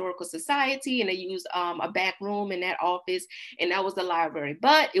Georgia Historical Society and they used a back room in that office, and that was the library.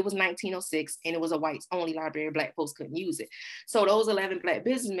 But it was 1906 and it was a whites only library. Black folks couldn't use it. So those 11 Black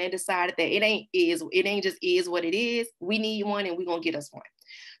businessmen decided that it ain't just is what it is. We need one and we're gonna get us one.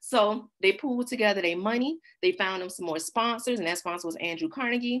 So they pooled together their money. They found them some more sponsors, and that sponsor was Andrew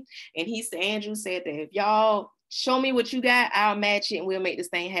Carnegie. And Andrew said that if y'all show me what you got, I'll match it and we'll make this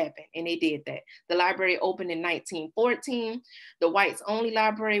thing happen. And they did that. The library opened in 1914. The whites only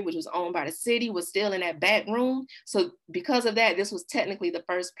library, which was owned by the city, was still in that back room. So because of that, this was technically the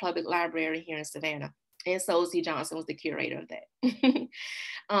first public library here in Savannah. And Sosie Johnson was the curator of that.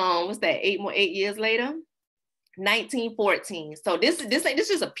 What's that, 8 years later? 1914. So this is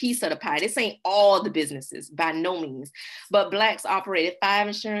just a piece of the pie. This ain't all the businesses, by no means. But Blacks operated 5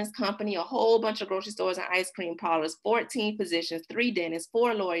 insurance companies, a whole bunch of grocery stores and ice cream parlors, 14 physicians, 3 dentists,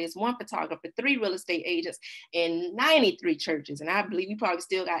 4 lawyers, 1 photographer, 3 real estate agents, and 93 churches. And I believe we probably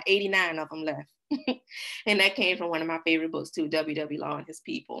still got 89 of them left. And that came from one of my favorite books too, W.W. Law and His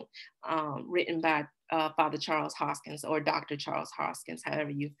People, written by Father Charles Hoskins, or Dr. Charles Hoskins, however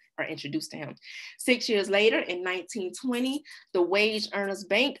you are introduced to him. 6 years later, in 1920, the Wage Earners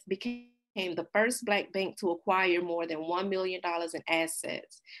Bank became the first Black bank to acquire more than $1 million in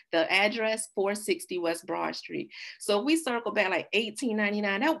assets. The address, 460 West Broad Street. So if we circle back like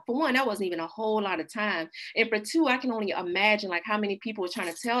 1899, for one, that wasn't even a whole lot of time. And for two, I can only imagine like how many people were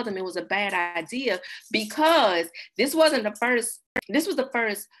trying to tell them it was a bad idea, because this was the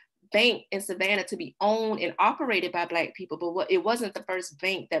first bank in Savannah to be owned and operated by Black people, but it wasn't the first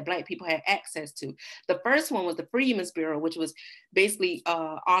bank that Black people had access to. The first one was the Freedmen's Bureau, which was basically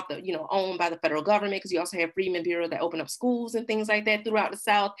owned by the federal government, because you also have Freedmen's Bureau that opened up schools and things like that throughout the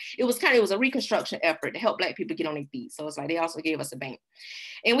South. It was a reconstruction effort to help Black people get on their feet. So it's like they also gave us a bank.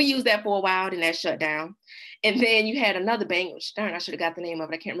 And we used that for a while, then that shut down. And then you had another bank, which darn, I should have got the name of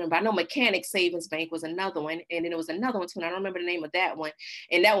it, I can't remember. I know Mechanic Savings Bank was another one. And then there was another one too, and I don't remember the name of that one.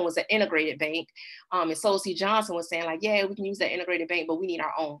 And that one was an integrated bank. And Sosie Johnson was saying like, yeah, we can use that integrated bank, but we need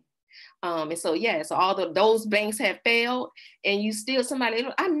our own. And so, yeah, so those banks have failed, and you still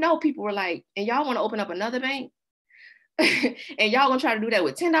I know people were like, and y'all want to open up another bank? And y'all gonna try to do that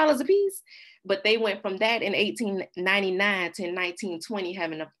with $10 a piece? But they went from that in 1899 to 1920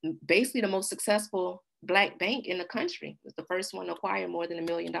 having basically the most successful Black bank in the country. It was the first one to acquire more than $1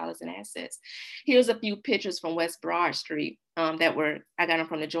 million in assets. Here's a few pictures from West Broad Street I got them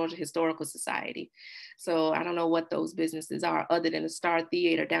from the Georgia Historical Society. So I don't know what those businesses are other than the Star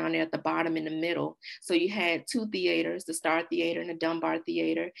Theater down there at the bottom in the middle. So you had 2 theaters, the Star Theater and the Dunbar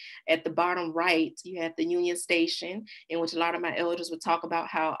Theater. At the bottom right, you had the Union Station, in which a lot of my elders would talk about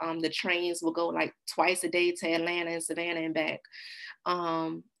how the trains will go like twice a day to Atlanta and Savannah and back.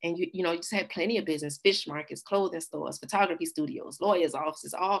 And you just had plenty of business, fish markets, clothing stores, photography studios, lawyers'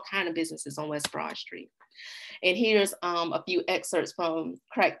 offices, all kind of businesses on West Broad Street. And here's a few excerpts from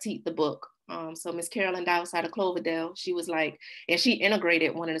Crack Teeth, the book. So Miss Carolyn Dowse out of Cloverdale, she was like, and she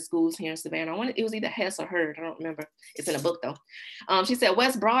integrated one of the schools here in Savannah. It was either Hess or Hurd, I don't remember. It's in a book though. She said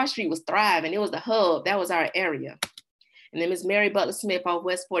West Broad Street was thriving. It was the hub. That was our area. And then Miss Mary Butler Smith off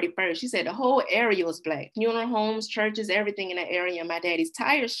West 41st, she said the whole area was Black. Funeral homes, churches, everything in that area. And my daddy's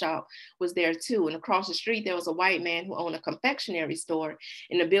tire shop was there too. And across the street, there was a white man who owned a confectionery store.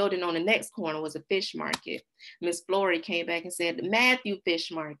 And the building on the next corner was a fish market. Miss Flory came back and said the Matthew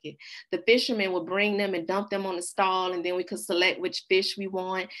Fish Market. The fishermen would bring them and dump them on the stall, and then we could select which fish we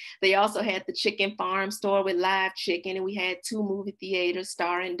want. They also had the chicken farm store with live chicken, and we had 2 movie theaters,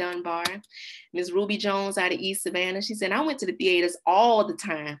 Star and Dunbar. Miss Ruby Jones out of East Savannah, she said, I went to the theaters all the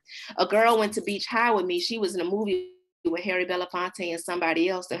time. A girl went to Beach High with me. She was in a movie with Harry Belafonte and somebody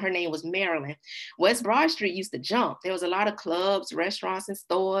else, and her name was Marilyn. West Broad Street used to jump. There was a lot of clubs, restaurants, and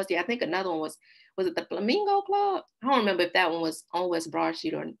stores. Yeah, I think another one was it the Flamingo Club? I don't remember if that one was on West Broad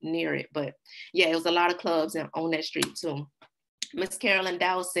Street or near it, but yeah, it was a lot of clubs on that street too. Miss Carolyn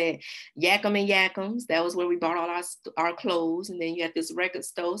Dow said, Yakkum and Yakkums. That was where we bought all our clothes. And then you had this record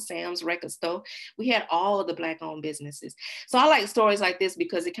store, Sam's Record Store. We had all of the Black-owned businesses. So I like stories like this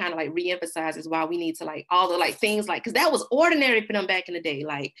because it kind of like reemphasizes why we need to like all the like things like, because that was ordinary for them back in the day.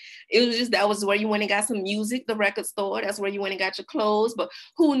 Like it was just, that was where you went and got some music, the record store. That's where you went and got your clothes. But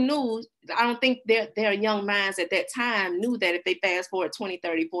who knew? I don't think their young minds at that time knew that if they fast forward 20,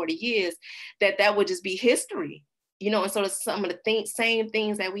 30, 40 years, that would just be history. You know, and so some of the same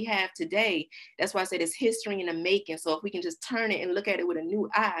things that we have today, that's why I said it's history in the making. So if we can just turn it and look at it with a new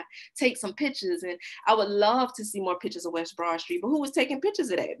eye, take some pictures. And I would love to see more pictures of West Broad Street, but who was taking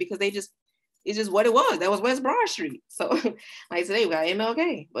pictures of that? Because it's just what it was. That was West Broad Street. So like today we got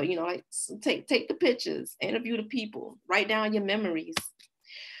MLK, but you know, like take the pictures, interview the people, write down your memories.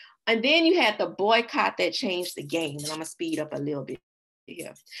 And then you had the boycott that changed the game. And I'm gonna speed up a little bit.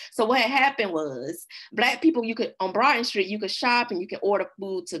 Yeah. So what had happened was Black people, you could on Broughton Street, you could shop and you could order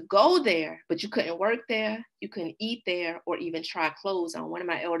food to go there, but you couldn't work there, you couldn't eat there, or even try clothes on. One of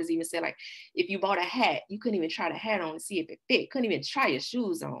my elders even said, like, if you bought a hat, you couldn't even try the hat on to see if it fit. Couldn't even try your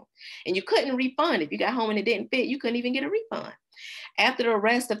shoes on. And you couldn't refund. If you got home and it didn't fit, you couldn't even get a refund. After the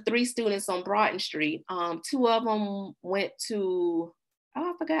arrest of 3 students on Broughton Street, 2 of them went to,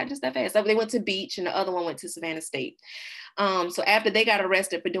 I forgot just that fast. So they went to Beach and the other one went to Savannah State. So after they got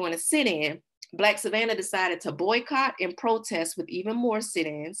arrested for doing a sit-in, Black Savannah decided to boycott and protest with even more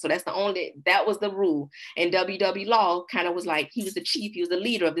sit-ins. So that was the rule. And WW Law kind of was like, he was the chief, he was the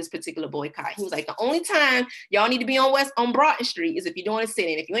leader of this particular boycott. He was like, the only time y'all need to be on Broughton Street is if you're doing a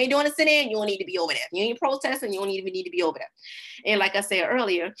sit-in. If you ain't doing a sit-in, you don't need to be over there. If you ain't protesting, you don't even need to be over there. And like I said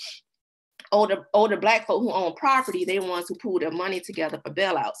earlier, older Black folk who own property, they were ones who pooled their money together for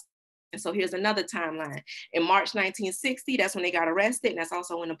bailouts. And so here's another timeline. In March 1960, that's when they got arrested, and that's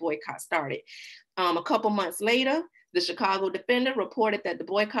also when the boycott started. A couple months later, the Chicago Defender reported that the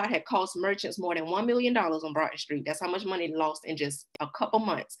boycott had cost merchants more than $1 million on Broughton Street. That's how much money they lost in just a couple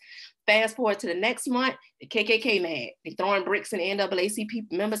months. Fast forward to the next month, the KKK mad. They throwing bricks in the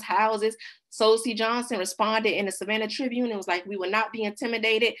NAACP members' houses. Sosie Johnson responded in the Savannah Tribune and was like, we will not be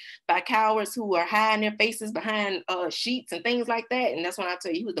intimidated by cowards who are hiding their faces behind sheets and things like that. And that's when I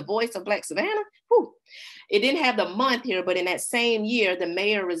tell you, he was the voice of Black Savannah. Whew. It didn't have the month here, but in that same year, the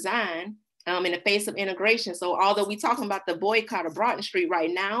mayor resigned in the face of integration. So although we're talking about the boycott of Broughton Street right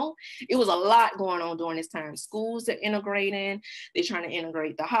now, it was a lot going on during this time. Schools are integrating, they're trying to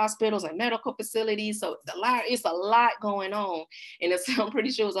integrate the hospitals and medical facilities. So it's a lot going on. And I'm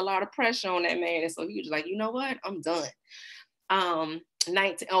pretty sure it was a lot of pressure on that man. And so he was like, you know what, I'm done. And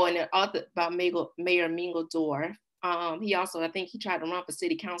the author about Mayor Mingle Dorff. He also, I think he tried to run for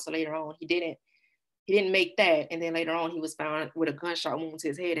city council later on. He didn't make that. And then later on, he was found with a gunshot wound to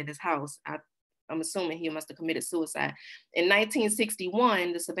his head in his house. I'm assuming he must have committed suicide. In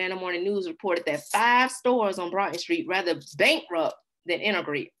 1961, the Savannah Morning News reported that 5 stores on Broughton Street rather bankrupt than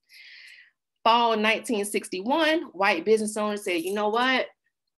integrate. Fall 1961, white business owners said, you know what?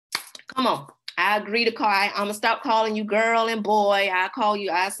 Come on. I agree to call. I'm gonna stop calling you girl and boy. I call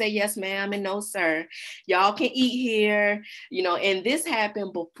you, I say yes, ma'am, and no, sir. Y'all can eat here, you know, and this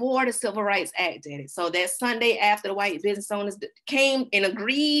happened before the Civil Rights Act did it. So that Sunday after the white business owners came and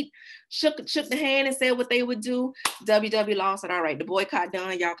agreed, shook the hand and said what they would do, WW Law said, all right, the boycott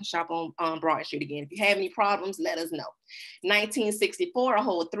done, y'all can shop on Broad Street again. If you have any problems, let us know. 1964, a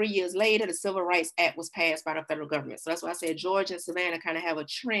whole 3 years later, the Civil Rights Act was passed by the federal government. So that's why I said Georgia and Savannah kind of have a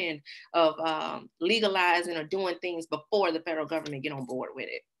trend of legalizing or doing things before the federal government get on board with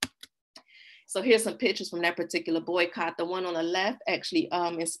it. So here's some pictures from that particular boycott. The one on the left actually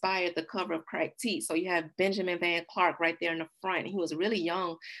inspired the cover of Cracked Teeth. So you have Benjamin Van Clark right there in the front. He was really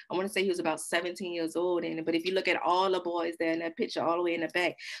young. I want to say he was about 17 years old. But if you look at all the boys there in that picture, all the way in the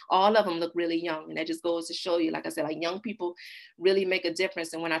back, all of them look really young. And that just goes to show you, like I said, like young people really make a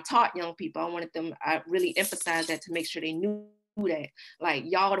difference. And when I taught young people, I really emphasized that to make sure they knew that, like,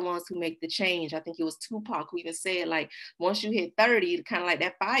 y'all are the ones who make the change. I think it was Tupac who even said, like, once you hit 30, kind of like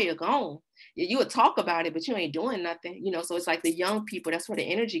that fire gone. You would talk about it, but you ain't doing nothing, you know. So it's like the young people, that's where the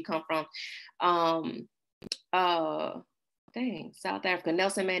energy come from. South Africa,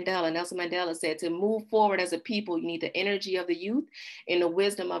 Nelson Mandela said, to move forward as a people, you need the energy of the youth and the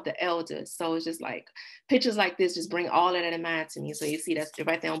wisdom of the elders. So it's just like pictures like this just bring all of that in mind to me. So you see that's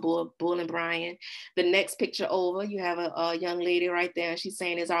right there on Bull and Brian. The next picture over, you have a young lady right there, and she's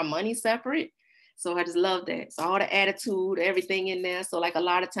saying, is our money separate? So I just love that. So all the attitude, everything in there. So like a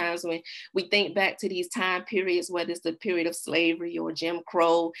lot of times when we think back to these time periods, whether it's the period of slavery or Jim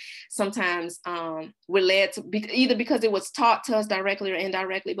Crow, sometimes we're led to, either because it was taught to us directly or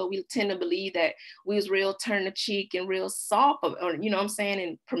indirectly, but we tend to believe that we was real turn the cheek and real soft, or you know what I'm saying,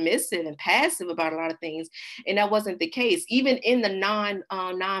 and permissive and passive about a lot of things. And that wasn't the case. Even in the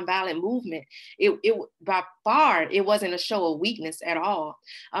non-violent movement, it by far, it wasn't a show of weakness at all.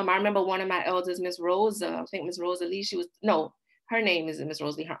 I remember one of my elders, Miss Rosa, I think Miss Rosa Lee, her name isn't Miss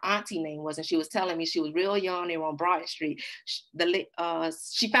Rosa Lee, her auntie name was, and she was telling me she was real young, they were on Broad Street.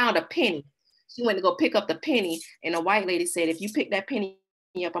 She found a penny. She went to go pick up the penny, and a white lady said, if you pick that penny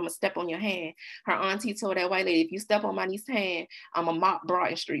up, I'm gonna step on your hand. Her auntie told that white lady, if you step on my niece's hand, I'm gonna mop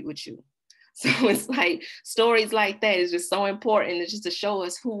Broad Street with you. So it's like stories like that is just so important. It's just to show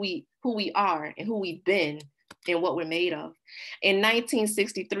us who we are and who we've been and what we're made of. In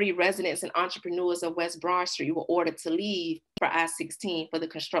 1963, residents and entrepreneurs of West Broad Street were ordered to leave for I-16 for the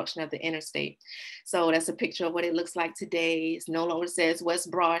construction of the interstate. So that's a picture of what it looks like today. It's no longer says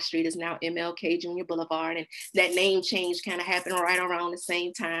West Broad Street, is now MLK Jr Boulevard. And that name change kind of happened right around the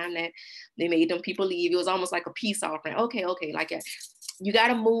same time that they made them people leave. It was almost like a peace offering. Okay, like you got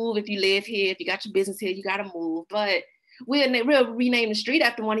to move if you live here. If you got your business here, you got to move. But we'll rename the street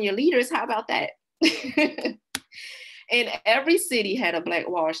after one of your leaders. How about that? And every city had a Black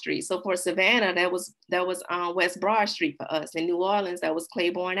Wall Street. So for Savannah, that was West Broad Street for us. In New Orleans, that was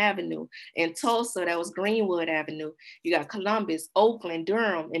Claiborne Avenue. In Tulsa, that was Greenwood Avenue. You got Columbus, Oakland,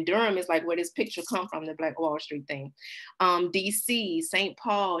 Durham. And Durham is like where this picture come from, the Black Wall Street thing. DC, St.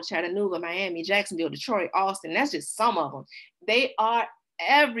 Paul, Chattanooga, Miami, Jacksonville, Detroit, Austin. That's just some of them. They are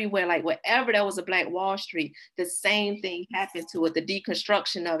everywhere. Like wherever there was a Black Wall Street, the same thing happened to it. The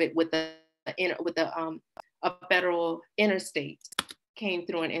deconstruction of it with a federal interstate came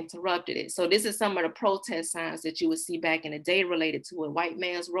through and interrupted it. So this is some of the protest signs that you would see back in the day related to a white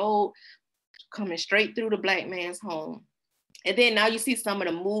man's road coming straight through the Black man's home. And then now you see some of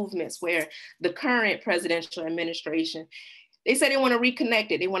the movements where the current presidential administration, they say they want to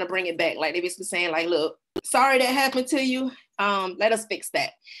reconnect it. They want to bring it back. Like they basically saying like, look, sorry that happened to you. Let us fix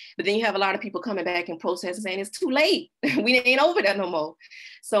that. But then you have a lot of people coming back and protesting saying it's too late. We ain't over that no more.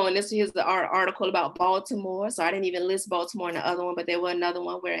 So, and this is the article about Baltimore. So I didn't even list Baltimore in the other one, but there was another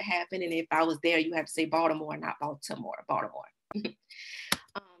one where it happened. And if I was there, you have to say Baltimore, not Baltimore, Baltimore.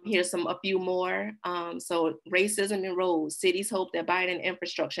 Here's a few more. So racism and roads. Cities hope that Biden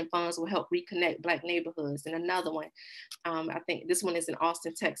infrastructure funds will help reconnect Black neighborhoods. And another one, I think this one is in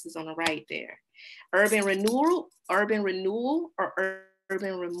Austin, Texas on the right there. Urban renewal or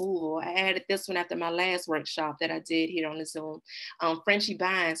urban removal. I added this one after my last workshop that I did here on the Zoom. Frenchie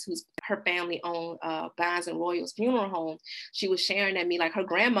Bynes, who's her family owned Bynes and Royals Funeral Home, she was sharing at me like her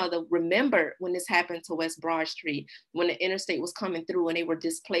grandmother remembered when this happened to West Broad Street, when the interstate was coming through and they were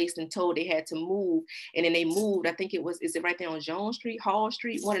displaced and told they had to move. And then they moved, I think is it right there on Jones Street, Hall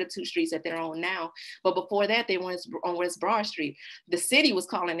Street, one of the two streets that they're on now. But before that, they were on West Broad Street. The city was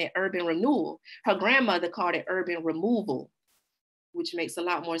calling it urban renewal. Her grandmother called it urban removal, which makes a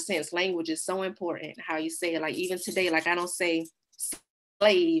lot more sense. Language is so important, how you say it. Like even today, like I don't say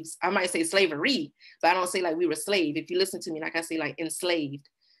slaves, I might say slavery, but I don't say like we were slave. If you listen to me, like I say like enslaved,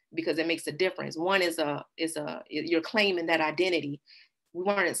 because it makes a difference. One is you're claiming that identity. We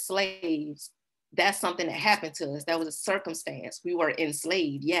weren't slaves. That's something that happened to us. That was a circumstance. We were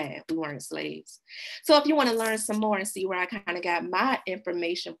enslaved. Yeah, we weren't slaves. So if you want to learn some more and see where I kind of got my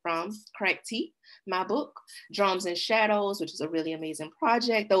information from, Crack Tea, my book, Drums and Shadows, which is a really amazing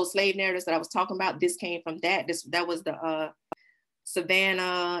project. Those slave narratives that I was talking about, this came from that. That was the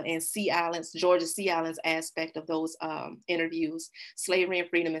Savannah and Sea Islands, Georgia Sea Islands aspect of those interviews. Slavery and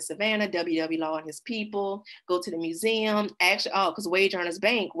Freedom in Savannah, W.W. Law and His People. Go to the museum. Actually, because Wage Earners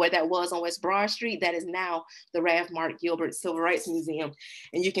Bank, where that was on West Broad Street, that is now the Ralph Mark Gilbert Civil Rights Museum.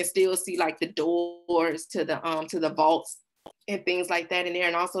 And you can still see like the doors to the vaults and things like that in there.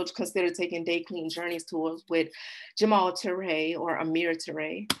 And also consider taking day clean journeys tours with Jamal Touré or Amir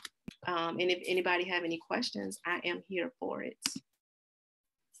Touré. And if anybody have any questions, I am here for it.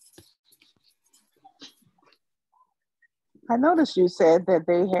 I noticed you said that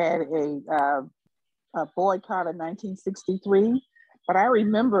they had a boycott in 1963, but I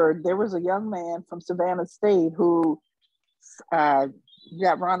remember there was a young man from Savannah State who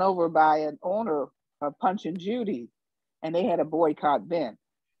got run over by an owner of Punch and Judy, and they had a boycott then.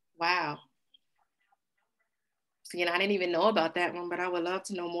 Wow. See, and I didn't even know about that one, but I would love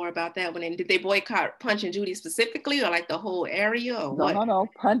to know more about that one. And did they boycott Punch and Judy specifically, or like the whole area, or what? No.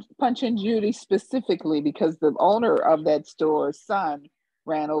 Punch and Judy specifically, because the owner of that store's son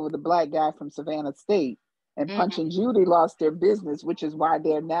ran over the black guy from Savannah State. And Punch and Judy lost their business, which is why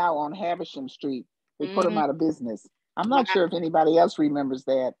they're now on Havisham Street. They put them out of business. I'm not sure if anybody else remembers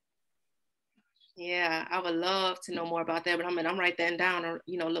that. Yeah, I would love to know more about that, but I'm writing that down or,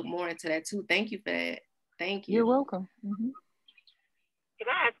 look more into that too. Thank you for that. Thank you. You're welcome. Mm-hmm. Can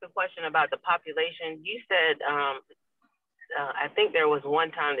I ask a question about the population? You said, I think there was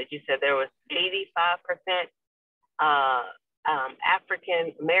one time that you said there was 85%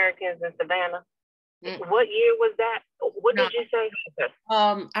 African Americans in Savannah. What year was that? What did you say?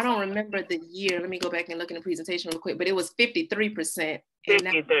 I don't remember the year. Let me go back and look in the presentation real quick, but it was 53%.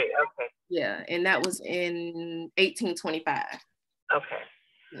 53, okay. Yeah, and that was in 1825. Okay.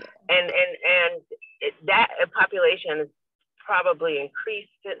 Yeah. And that population has probably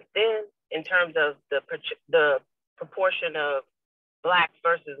increased since then in terms of the proportion of Blacks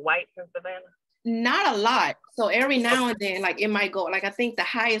versus whites in Savannah? Not a lot. So every now and then, like it might go, like I think the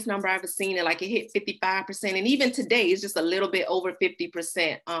highest number I've ever seen it, like it hit 55%. And even today it's just a little bit over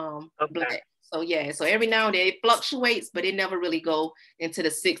 50% Black. So yeah, so every now and then it fluctuates, but it never really go into the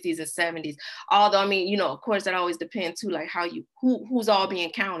 60s and 70s. Although, I mean, of course that always depends too, like how who's all being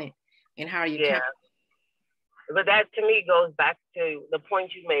counted and how are you counting. But that to me goes back to the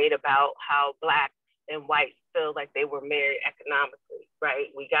point you made about how Blacks and whites feel like they were married economically, right?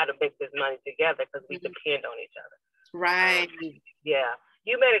 We got to make this money together because we depend on each other. Right. Yeah.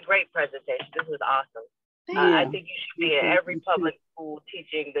 You made a great presentation. This was awesome. I think you should be in every public school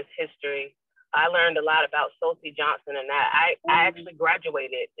teaching this history. I learned a lot about Sophie Johnson and that. I actually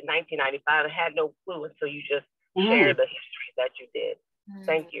graduated in 1995 and had no clue until you just shared the history that you did.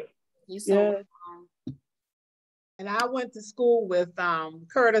 Thank you. You so And I went to school with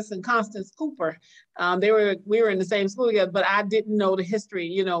Curtis and Constance Cooper. We were in the same school together, but I didn't know the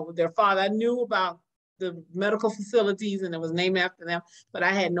history, their father. I knew about the medical facilities and it was named after them, but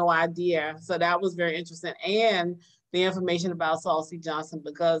I had no idea. So that was very interesting. And the information about Saul C. Johnson,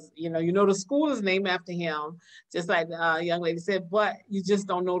 because, the school is named after him, just like the young lady said, but you just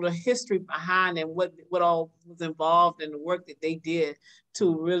don't know the history behind and what all was involved in the work that they did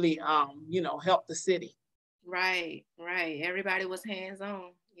to really, help the city. Right. Everybody was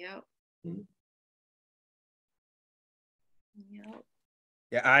hands-on. Yep. Yep.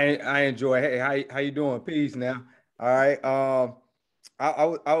 Yeah, I enjoy. Hey, how you doing? Peace now. All right.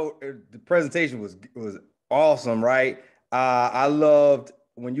 The presentation was awesome, right? I loved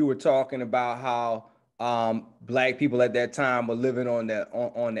when you were talking about how Black people at that time were living on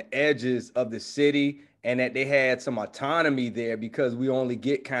the edges of the city and that they had some autonomy there because we only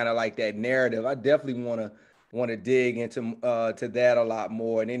get kind of like that narrative. I definitely want to dig into to that a lot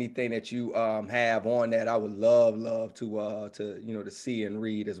more, and anything that you have on that, I would love to see and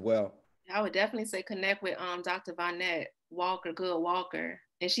read as well. I would definitely say connect with Dr. Vonette Walker,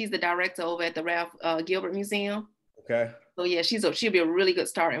 and she's the director over at the Ralph Gilbert Museum. Okay. So yeah, she'll be a really good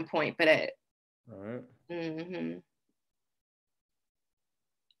starting point for that. All right. Mm-hmm.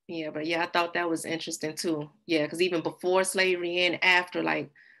 Yeah, but yeah, I thought that was interesting too. Yeah, because even before slavery and after, like,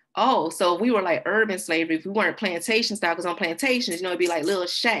 so we were like urban slavery. If we weren't plantation style, because on plantations, it'd be like little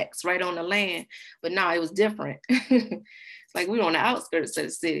shacks right on the land. But no, it was different. It's like we were on the outskirts of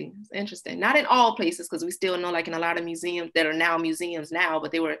the city. It's interesting. Not in all places, because we still know like in a lot of museums that are now museums now,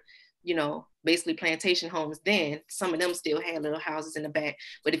 but they were, basically plantation homes then. Some of them still had little houses in the back.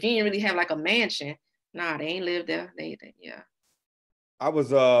 But if you didn't really have like a mansion, nah, they ain't lived there. Yeah. I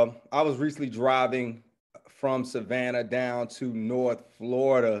was recently driving from Savannah down to North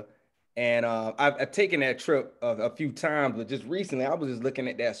Florida, and I've taken that trip a few times, but just recently I was just looking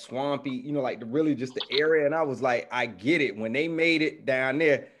at that swampy, like the area, and I was like, I get it. When they made it down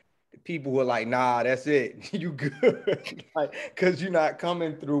there, people were like, nah, that's it, you good, like, because you're not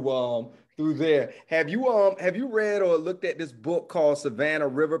coming through there. Have you read or looked at this book called Savannah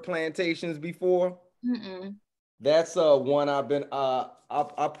River Plantations before? Mm-mm. That's one I've been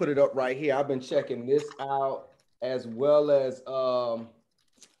I'll put it up right here. I've been checking this out, as well as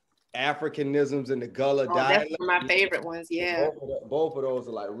Africanisms in the Gullah dialect. That's one of my favorite ones. Yeah. Both of those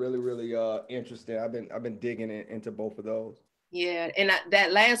are like really interesting. I've been digging into both of those. Yeah, and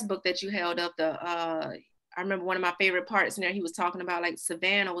that last book that you held up, I remember one of my favorite parts in there. He was talking about like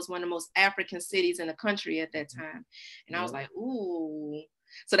Savannah was one of the most African cities in the country at that time, and I was like, ooh.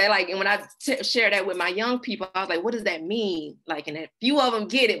 So they like, and when I share that with my young people, I was like, what does that mean? Like, and a few of them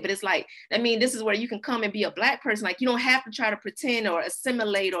get it, but it's like, I mean, this is where you can come and be a Black person. Like, you don't have to try to pretend or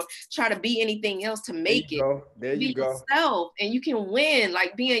assimilate or try to be anything else to make it. There you go. Be yourself, and you can win,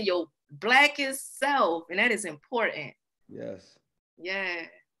 like being your Blackest self, and that is important. Yes. Yeah.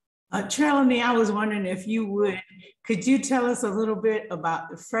 Trelawney, I was wondering if could you tell us a little bit about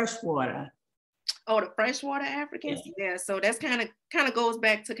the freshwater? Oh, the freshwater Africans? Yeah, so that's kind of goes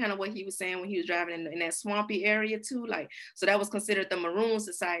back to kind of what he was saying when he was driving in that swampy area too. Like, so that was considered the maroon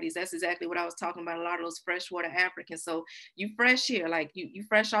societies. That's exactly what I was talking about, a lot of those freshwater Africans. So you fresh here, like you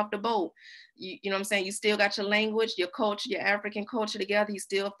fresh off the boat. You know what I'm saying? You still got your language, your culture, your African culture together. You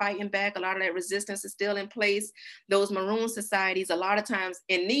still fighting back. A lot of that resistance is still in place. Those maroon societies, a lot of times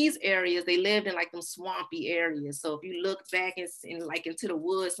in these areas, they lived in like them swampy areas. So if you look back in like into the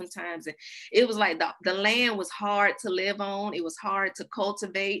woods sometimes, it was like the land was hard to live on. It was hard to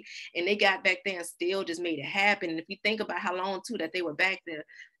cultivate, and they got back there and still just made it happen. And if you think about how long too that they were back there,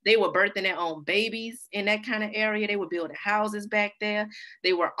 they were birthing their own babies in that kind of area. They were building houses back there.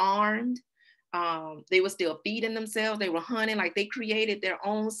 They were armed. They were still feeding themselves. They were hunting. Like, they created their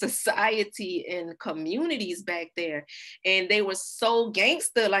own society and communities back there. And they were so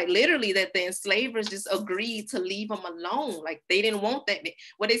gangster, like literally, that the enslavers just agreed to leave them alone. Like, they didn't want that.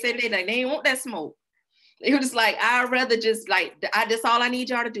 What they said, they didn't want that smoke. They were just like, I'd rather just like, that's all I need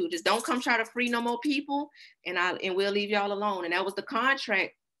y'all to do. Just don't come try to free no more people, and we'll leave y'all alone. And that was the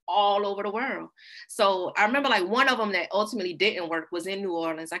contract all over the world. So I remember like one of them that ultimately didn't work was in New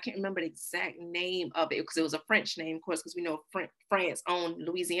Orleans. I can't remember the exact name of it because it was a French name, of course, because we know France owned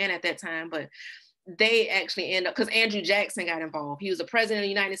Louisiana at that time. But they actually end up, because Andrew Jackson got involved. He was the president of the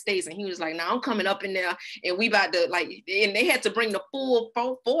United States, and he was like, "Now I'm coming up in there, and we about to like," and they had to bring the full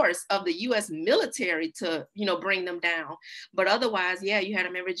force of the U.S. military to, bring them down. But otherwise, yeah, you had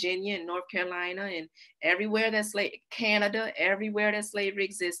them in Virginia and North Carolina and everywhere that Canada, everywhere that slavery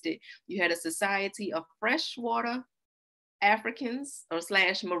existed, you had a society of freshwater Africans or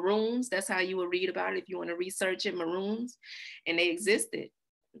 / maroons. That's how you would read about it if you want to research it, maroons, and they existed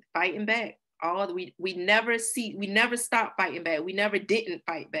fighting back. We never stopped fighting back. We never didn't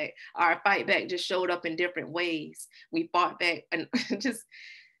fight back. Our fight back just showed up in different ways. We fought back and just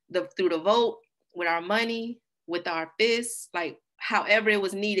through the vote, with our money, with our fists, like however it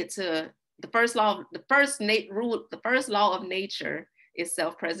was needed to. The first law of nature is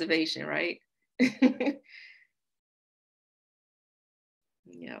self-preservation, right?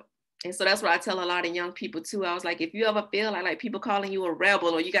 Yeah. And so that's what I tell a lot of young people too. I was like, if you ever feel like people calling you a rebel,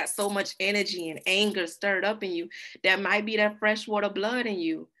 or you got so much energy and anger stirred up in you, that might be that freshwater blood in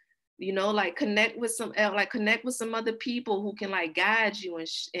you. Like connect with some other people who can like guide you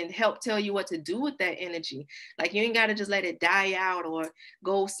and help tell you what to do with that energy. Like, you ain't got to just let it die out or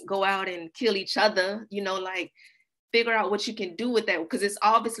go out and kill each other, like figure out what you can do with that, because it's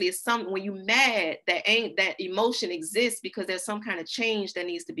something. When you mad, that emotion exists because there's some kind of change that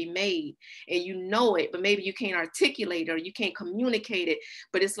needs to be made, and it, but maybe you can't articulate it or you can't communicate it.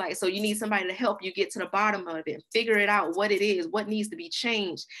 But it's like, so you need somebody to help you get to the bottom of it and figure it out, what it is, what needs to be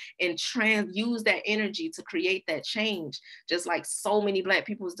changed, and use that energy to create that change. Just like so many Black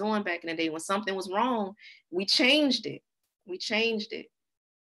people was doing back in the day. When something was wrong, we changed it.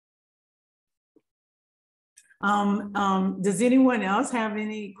 Does anyone else have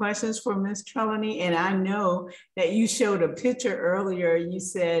any questions for Ms. Trelawney? And I know that you showed a picture earlier. You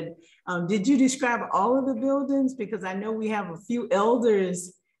said, did you describe all of the buildings? Because I know we have a few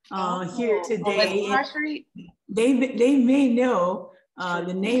elders here today. They may know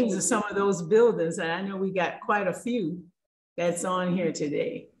the names of some of those buildings, and I know we got quite a few that's on here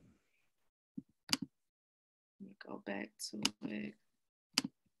today. Let me go back to it.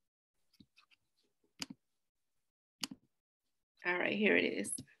 All right, here it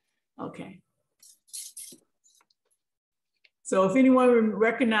is. Okay. So if anyone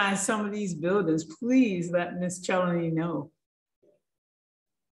recognize some of these buildings, please let Ms. Trelawney know.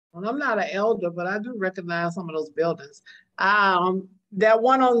 Well, I'm not an elder, but I do recognize some of those buildings. That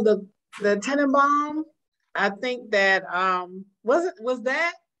one on the Tenenbaum, I think that, was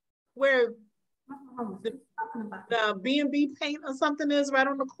that where the B&B paint or something is, right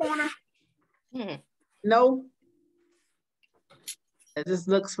on the corner? No? It just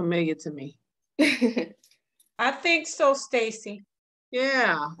looks familiar to me. I think so, Stacy.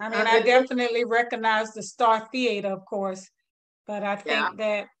 Yeah. I mean, I definitely recognize the Star Theater, of course, but I think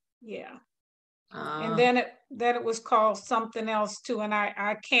that, yeah. And then it was called something else too, and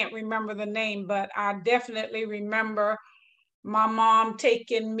I can't remember the name, but I definitely remember my mom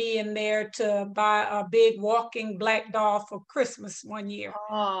taking me in there to buy a big walking black doll for Christmas one year.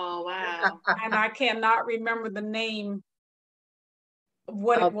 Oh, wow. And I cannot remember the name of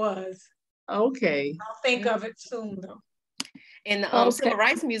what it was. Okay. I'll think of it soon though. In the Civil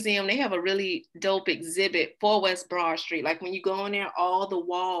Rights Museum, they have a really dope exhibit for West Broad Street. Like when you go in there, all the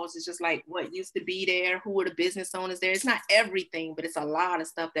walls is just like what used to be there, who were the business owners there. It's not everything, but it's a lot of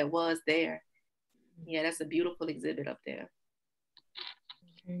stuff that was there. Yeah, that's a beautiful exhibit up there.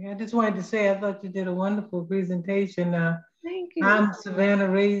 Okay, I just wanted to say I thought you did a wonderful presentation. Thank you. I'm Savannah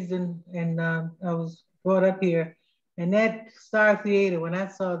raised and I was brought up here. And that Star Theater, when I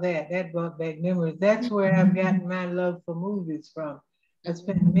saw that, that brought back memories. That's where I've gotten my love for movies from. I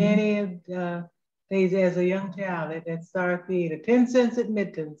spent many days as a young child at that Star Theater, 10 cents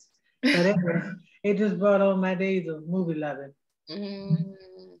admittance. But anyway, it just brought on my days of movie loving.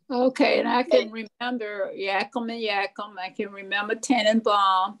 Okay, and I can remember Yakima and Yakima. I can remember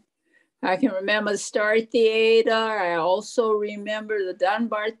Tenenbaum. I can remember the Star Theater. I also remember the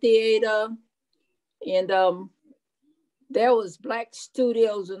Dunbar Theater. And there was Black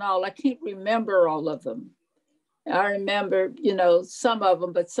Studios and all. I can't remember all of them. I remember, you know, some of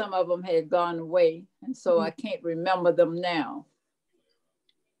them, but some of them had gone away. And so I can't remember them now.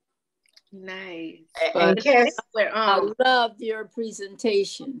 Nice. But I loved your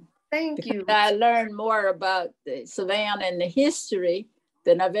presentation. Thank you. I learned more about Savannah and the history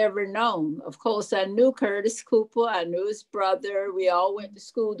than I've ever known. Of course, I knew Curtis Cooper. I knew his brother. We all went to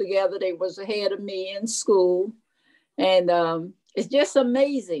school together. They was ahead of me in school. And it's just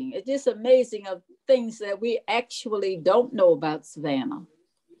amazing. It's just amazing of things that we actually don't know about Savannah.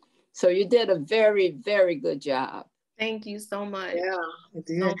 So you did a very, very good job. Thank you so much.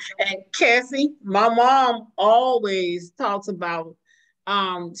 Yeah. And Cassie, my mom always talks about,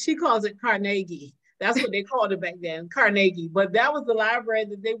 she calls it Carnegie. That's what they called it back then, Carnegie. But that was the library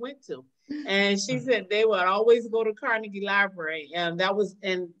that they went to. And she said they would always go to Carnegie Library. And that was,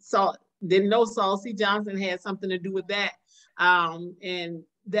 and so didn't know Saul C. Johnson had something to do with that. And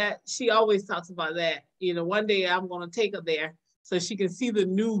that she always talks about that. You know, one day I'm going to take her there so she can see the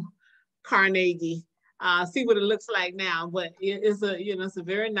new Carnegie. See what it looks like now, but it's a, you know, it's a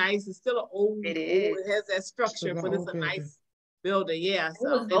very nice, it's still an old, it has that structure, but it's a nice building. Yeah.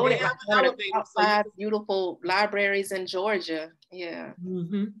 So they have one of the top 5 beautiful libraries in Georgia. Yeah.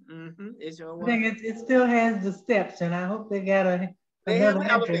 It's your I think it still has the steps, and I hope they got another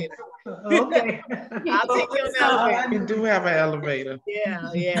elevator. Okay. I'll take you on the elevator. We do have an elevator. Yeah.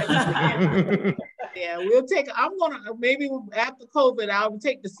 Yeah, we'll take. I'm gonna maybe after COVID, I'll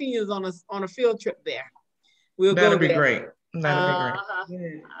take the seniors on a field trip there. That'll be great. That'll be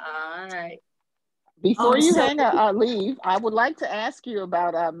great. All right. Before you leave, I would like to ask you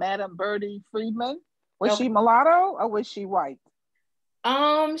about Madam Birdie Friedman. Was she mulatto or was she white?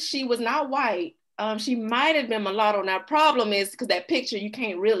 She was not white. She might have been mulatto. Now, problem is because that picture you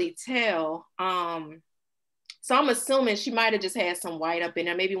can't really tell. So I'm assuming she might have just had some white up in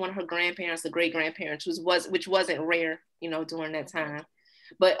there. Maybe one of her grandparents or great grandparents, which wasn't rare, you know, during that time.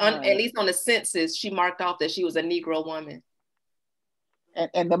 But at least on the census, she marked off that she was a Negro woman.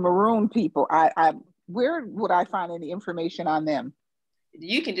 And the maroon people, where would I find any information on them?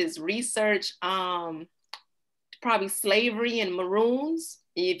 You can just research probably slavery and maroons.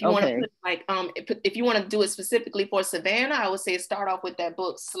 If you want to put like if you want to do it specifically for Savannah, I would say start off with that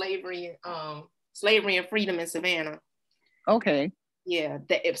book, Slavery and Freedom in Savannah. Okay. Yeah,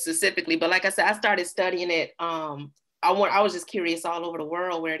 that specifically. But like I said, I started studying it. I was just curious all over the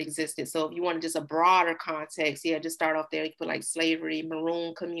world where it existed. So if you want just a broader context, yeah, just start off there. You put like slavery,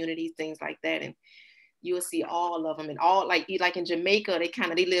 maroon communities, things like that, and you will see all of them. And all like in Jamaica,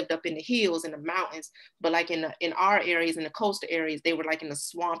 they lived up in the hills and the mountains. But like in our areas, in the coastal areas, they were like in the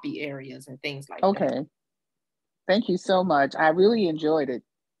swampy areas and things like that. Okay. Thank you so much. I really enjoyed it.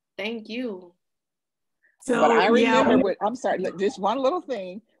 Thank you. So, but I remember, I'm sorry, just one little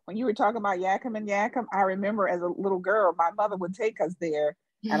thing. When you were talking about Yakima and Yakima, I remember as a little girl, my mother would take us there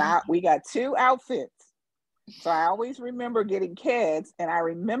and we got 2 outfits. So I always remember getting kids, and I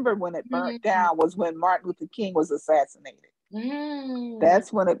remember when it burnt down was when Martin Luther King was assassinated.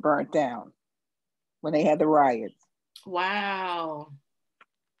 That's when it burnt down, when they had the riots. Wow.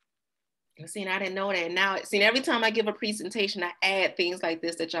 See, I didn't know that. Now, see, every time I give a presentation, I add things like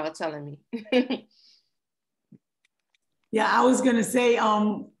this that y'all are telling me. Yeah, I was going to say,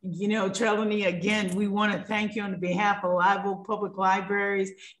 you know, Trelawney, again, we want to thank you on behalf of Live Oak Public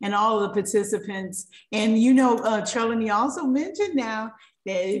Libraries and all the participants. And, you know, Trelawney also mentioned now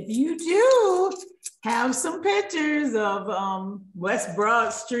that if you do have some pictures of West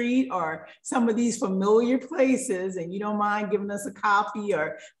Broad Street or some of these familiar places, and you don't mind giving us a copy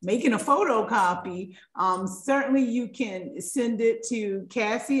or making a photocopy, certainly you can send it to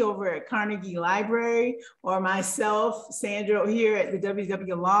Cassie over at Carnegie Library or myself, Sandra, here at the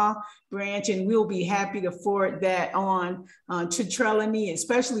WW Law Branch, and we'll be happy to forward that on to Trelawney,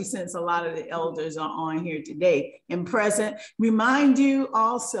 especially since a lot of the elders are on here today and present. Remind you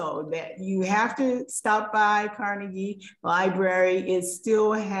also that you have to stop by Carnegie Library. It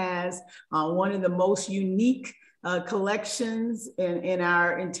still has one of the most unique collections in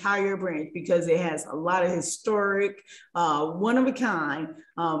our entire branch, because it has a lot of historic, one of a kind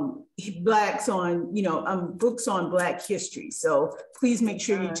Blacks on, books on Black history. So please make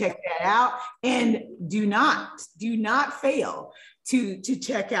sure you check that out, and do not fail to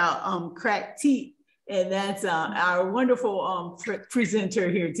check out Cracked Teeth. And that's our wonderful presenter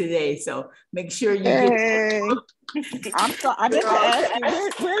here today. So make sure you get. I meant to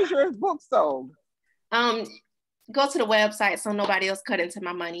ask you, where's your book sold? Go to the website so nobody else cut into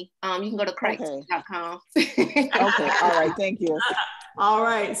my money. You can go to crackteeth.com. Okay, all right, thank you. All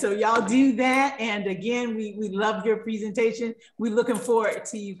right, so y'all do that. And again, we love your presentation. We're looking forward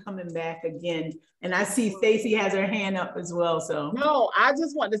to you coming back again. And I see Stacey has her hand up as well, so. No, I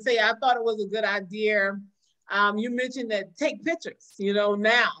just want to say, I thought it was a good idea. You mentioned that take pictures,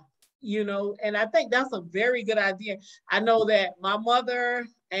 now, and I think that's a very good idea. I know that my mother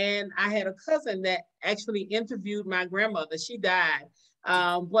and I had a cousin that actually interviewed my grandmother. She died,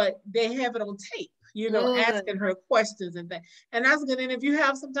 but they have it on tape. Asking her questions and things. And that's good. And if you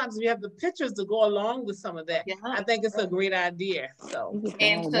have the pictures to go along with some of that, I think it's a great idea. So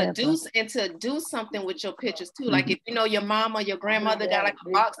and to do something with your pictures too. Like if your mom or your grandmother got like a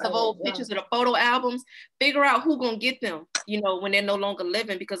box of old pictures or the photo albums, figure out who gonna get them, when they're no longer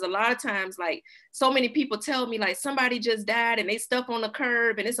living. Because a lot of times, like so many people tell me like somebody just died and they stuff on the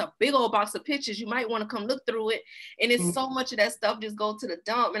curb and it's a big old box of pictures. You might want to come look through it. And it's so much of that stuff just go to the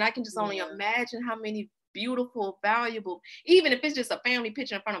dump. And I can just only imagine how many beautiful, valuable, even if it's just a family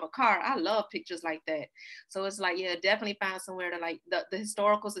picture in front of a car. I love pictures like that. So it's like, yeah, definitely find somewhere to like the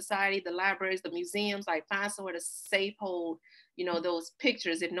historical society, the libraries, the museums, like find somewhere to safe hold, those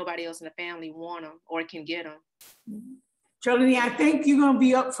pictures if nobody else in the family want them or can get them. Trelawney, I think you're gonna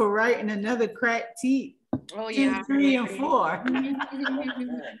be up for writing another Cracked Teeth. Oh yeah, 2, 3, and 4.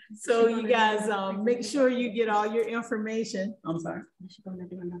 So you guys make sure you get all your information. I'm sorry.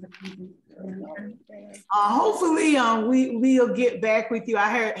 Hopefully we'll get back with you.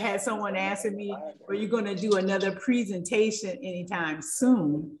 I had someone asking me, are you going to do another presentation anytime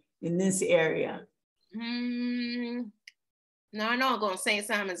soon in this area? No, I know I'm going to St.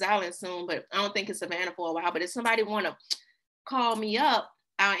 Simon's Island soon, but I don't think it's Savannah for a while. But if somebody want to call me up,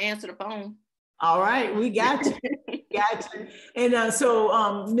 I'll answer the phone. All right, we got you. And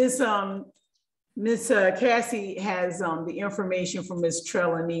so Miss Cassie has the information from Miss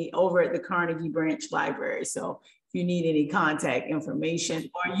Trelawney over at the Carnegie Branch Library. So if you need any contact information,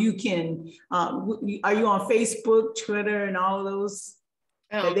 or you can, are you on Facebook, Twitter, and all of those?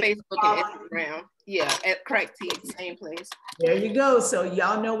 Facebook and Instagram. Yeah, at Cracked Teeth, same place. There you go. So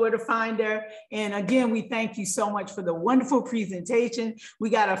y'all know where to find her. And again, we thank you so much for the wonderful presentation.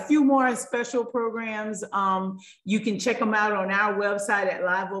 We got a few more special programs. You can check them out on our website at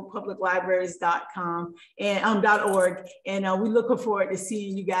liveoakpubliclibraries.com and .org. And we looking forward to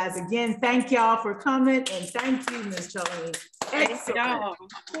seeing you guys again. Thank y'all for coming, and thank you, Ms. Trelawney. Excellent.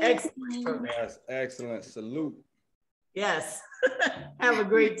 Excellent. Yes, excellent. Salute. Yes. Have a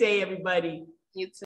great day, everybody. You too.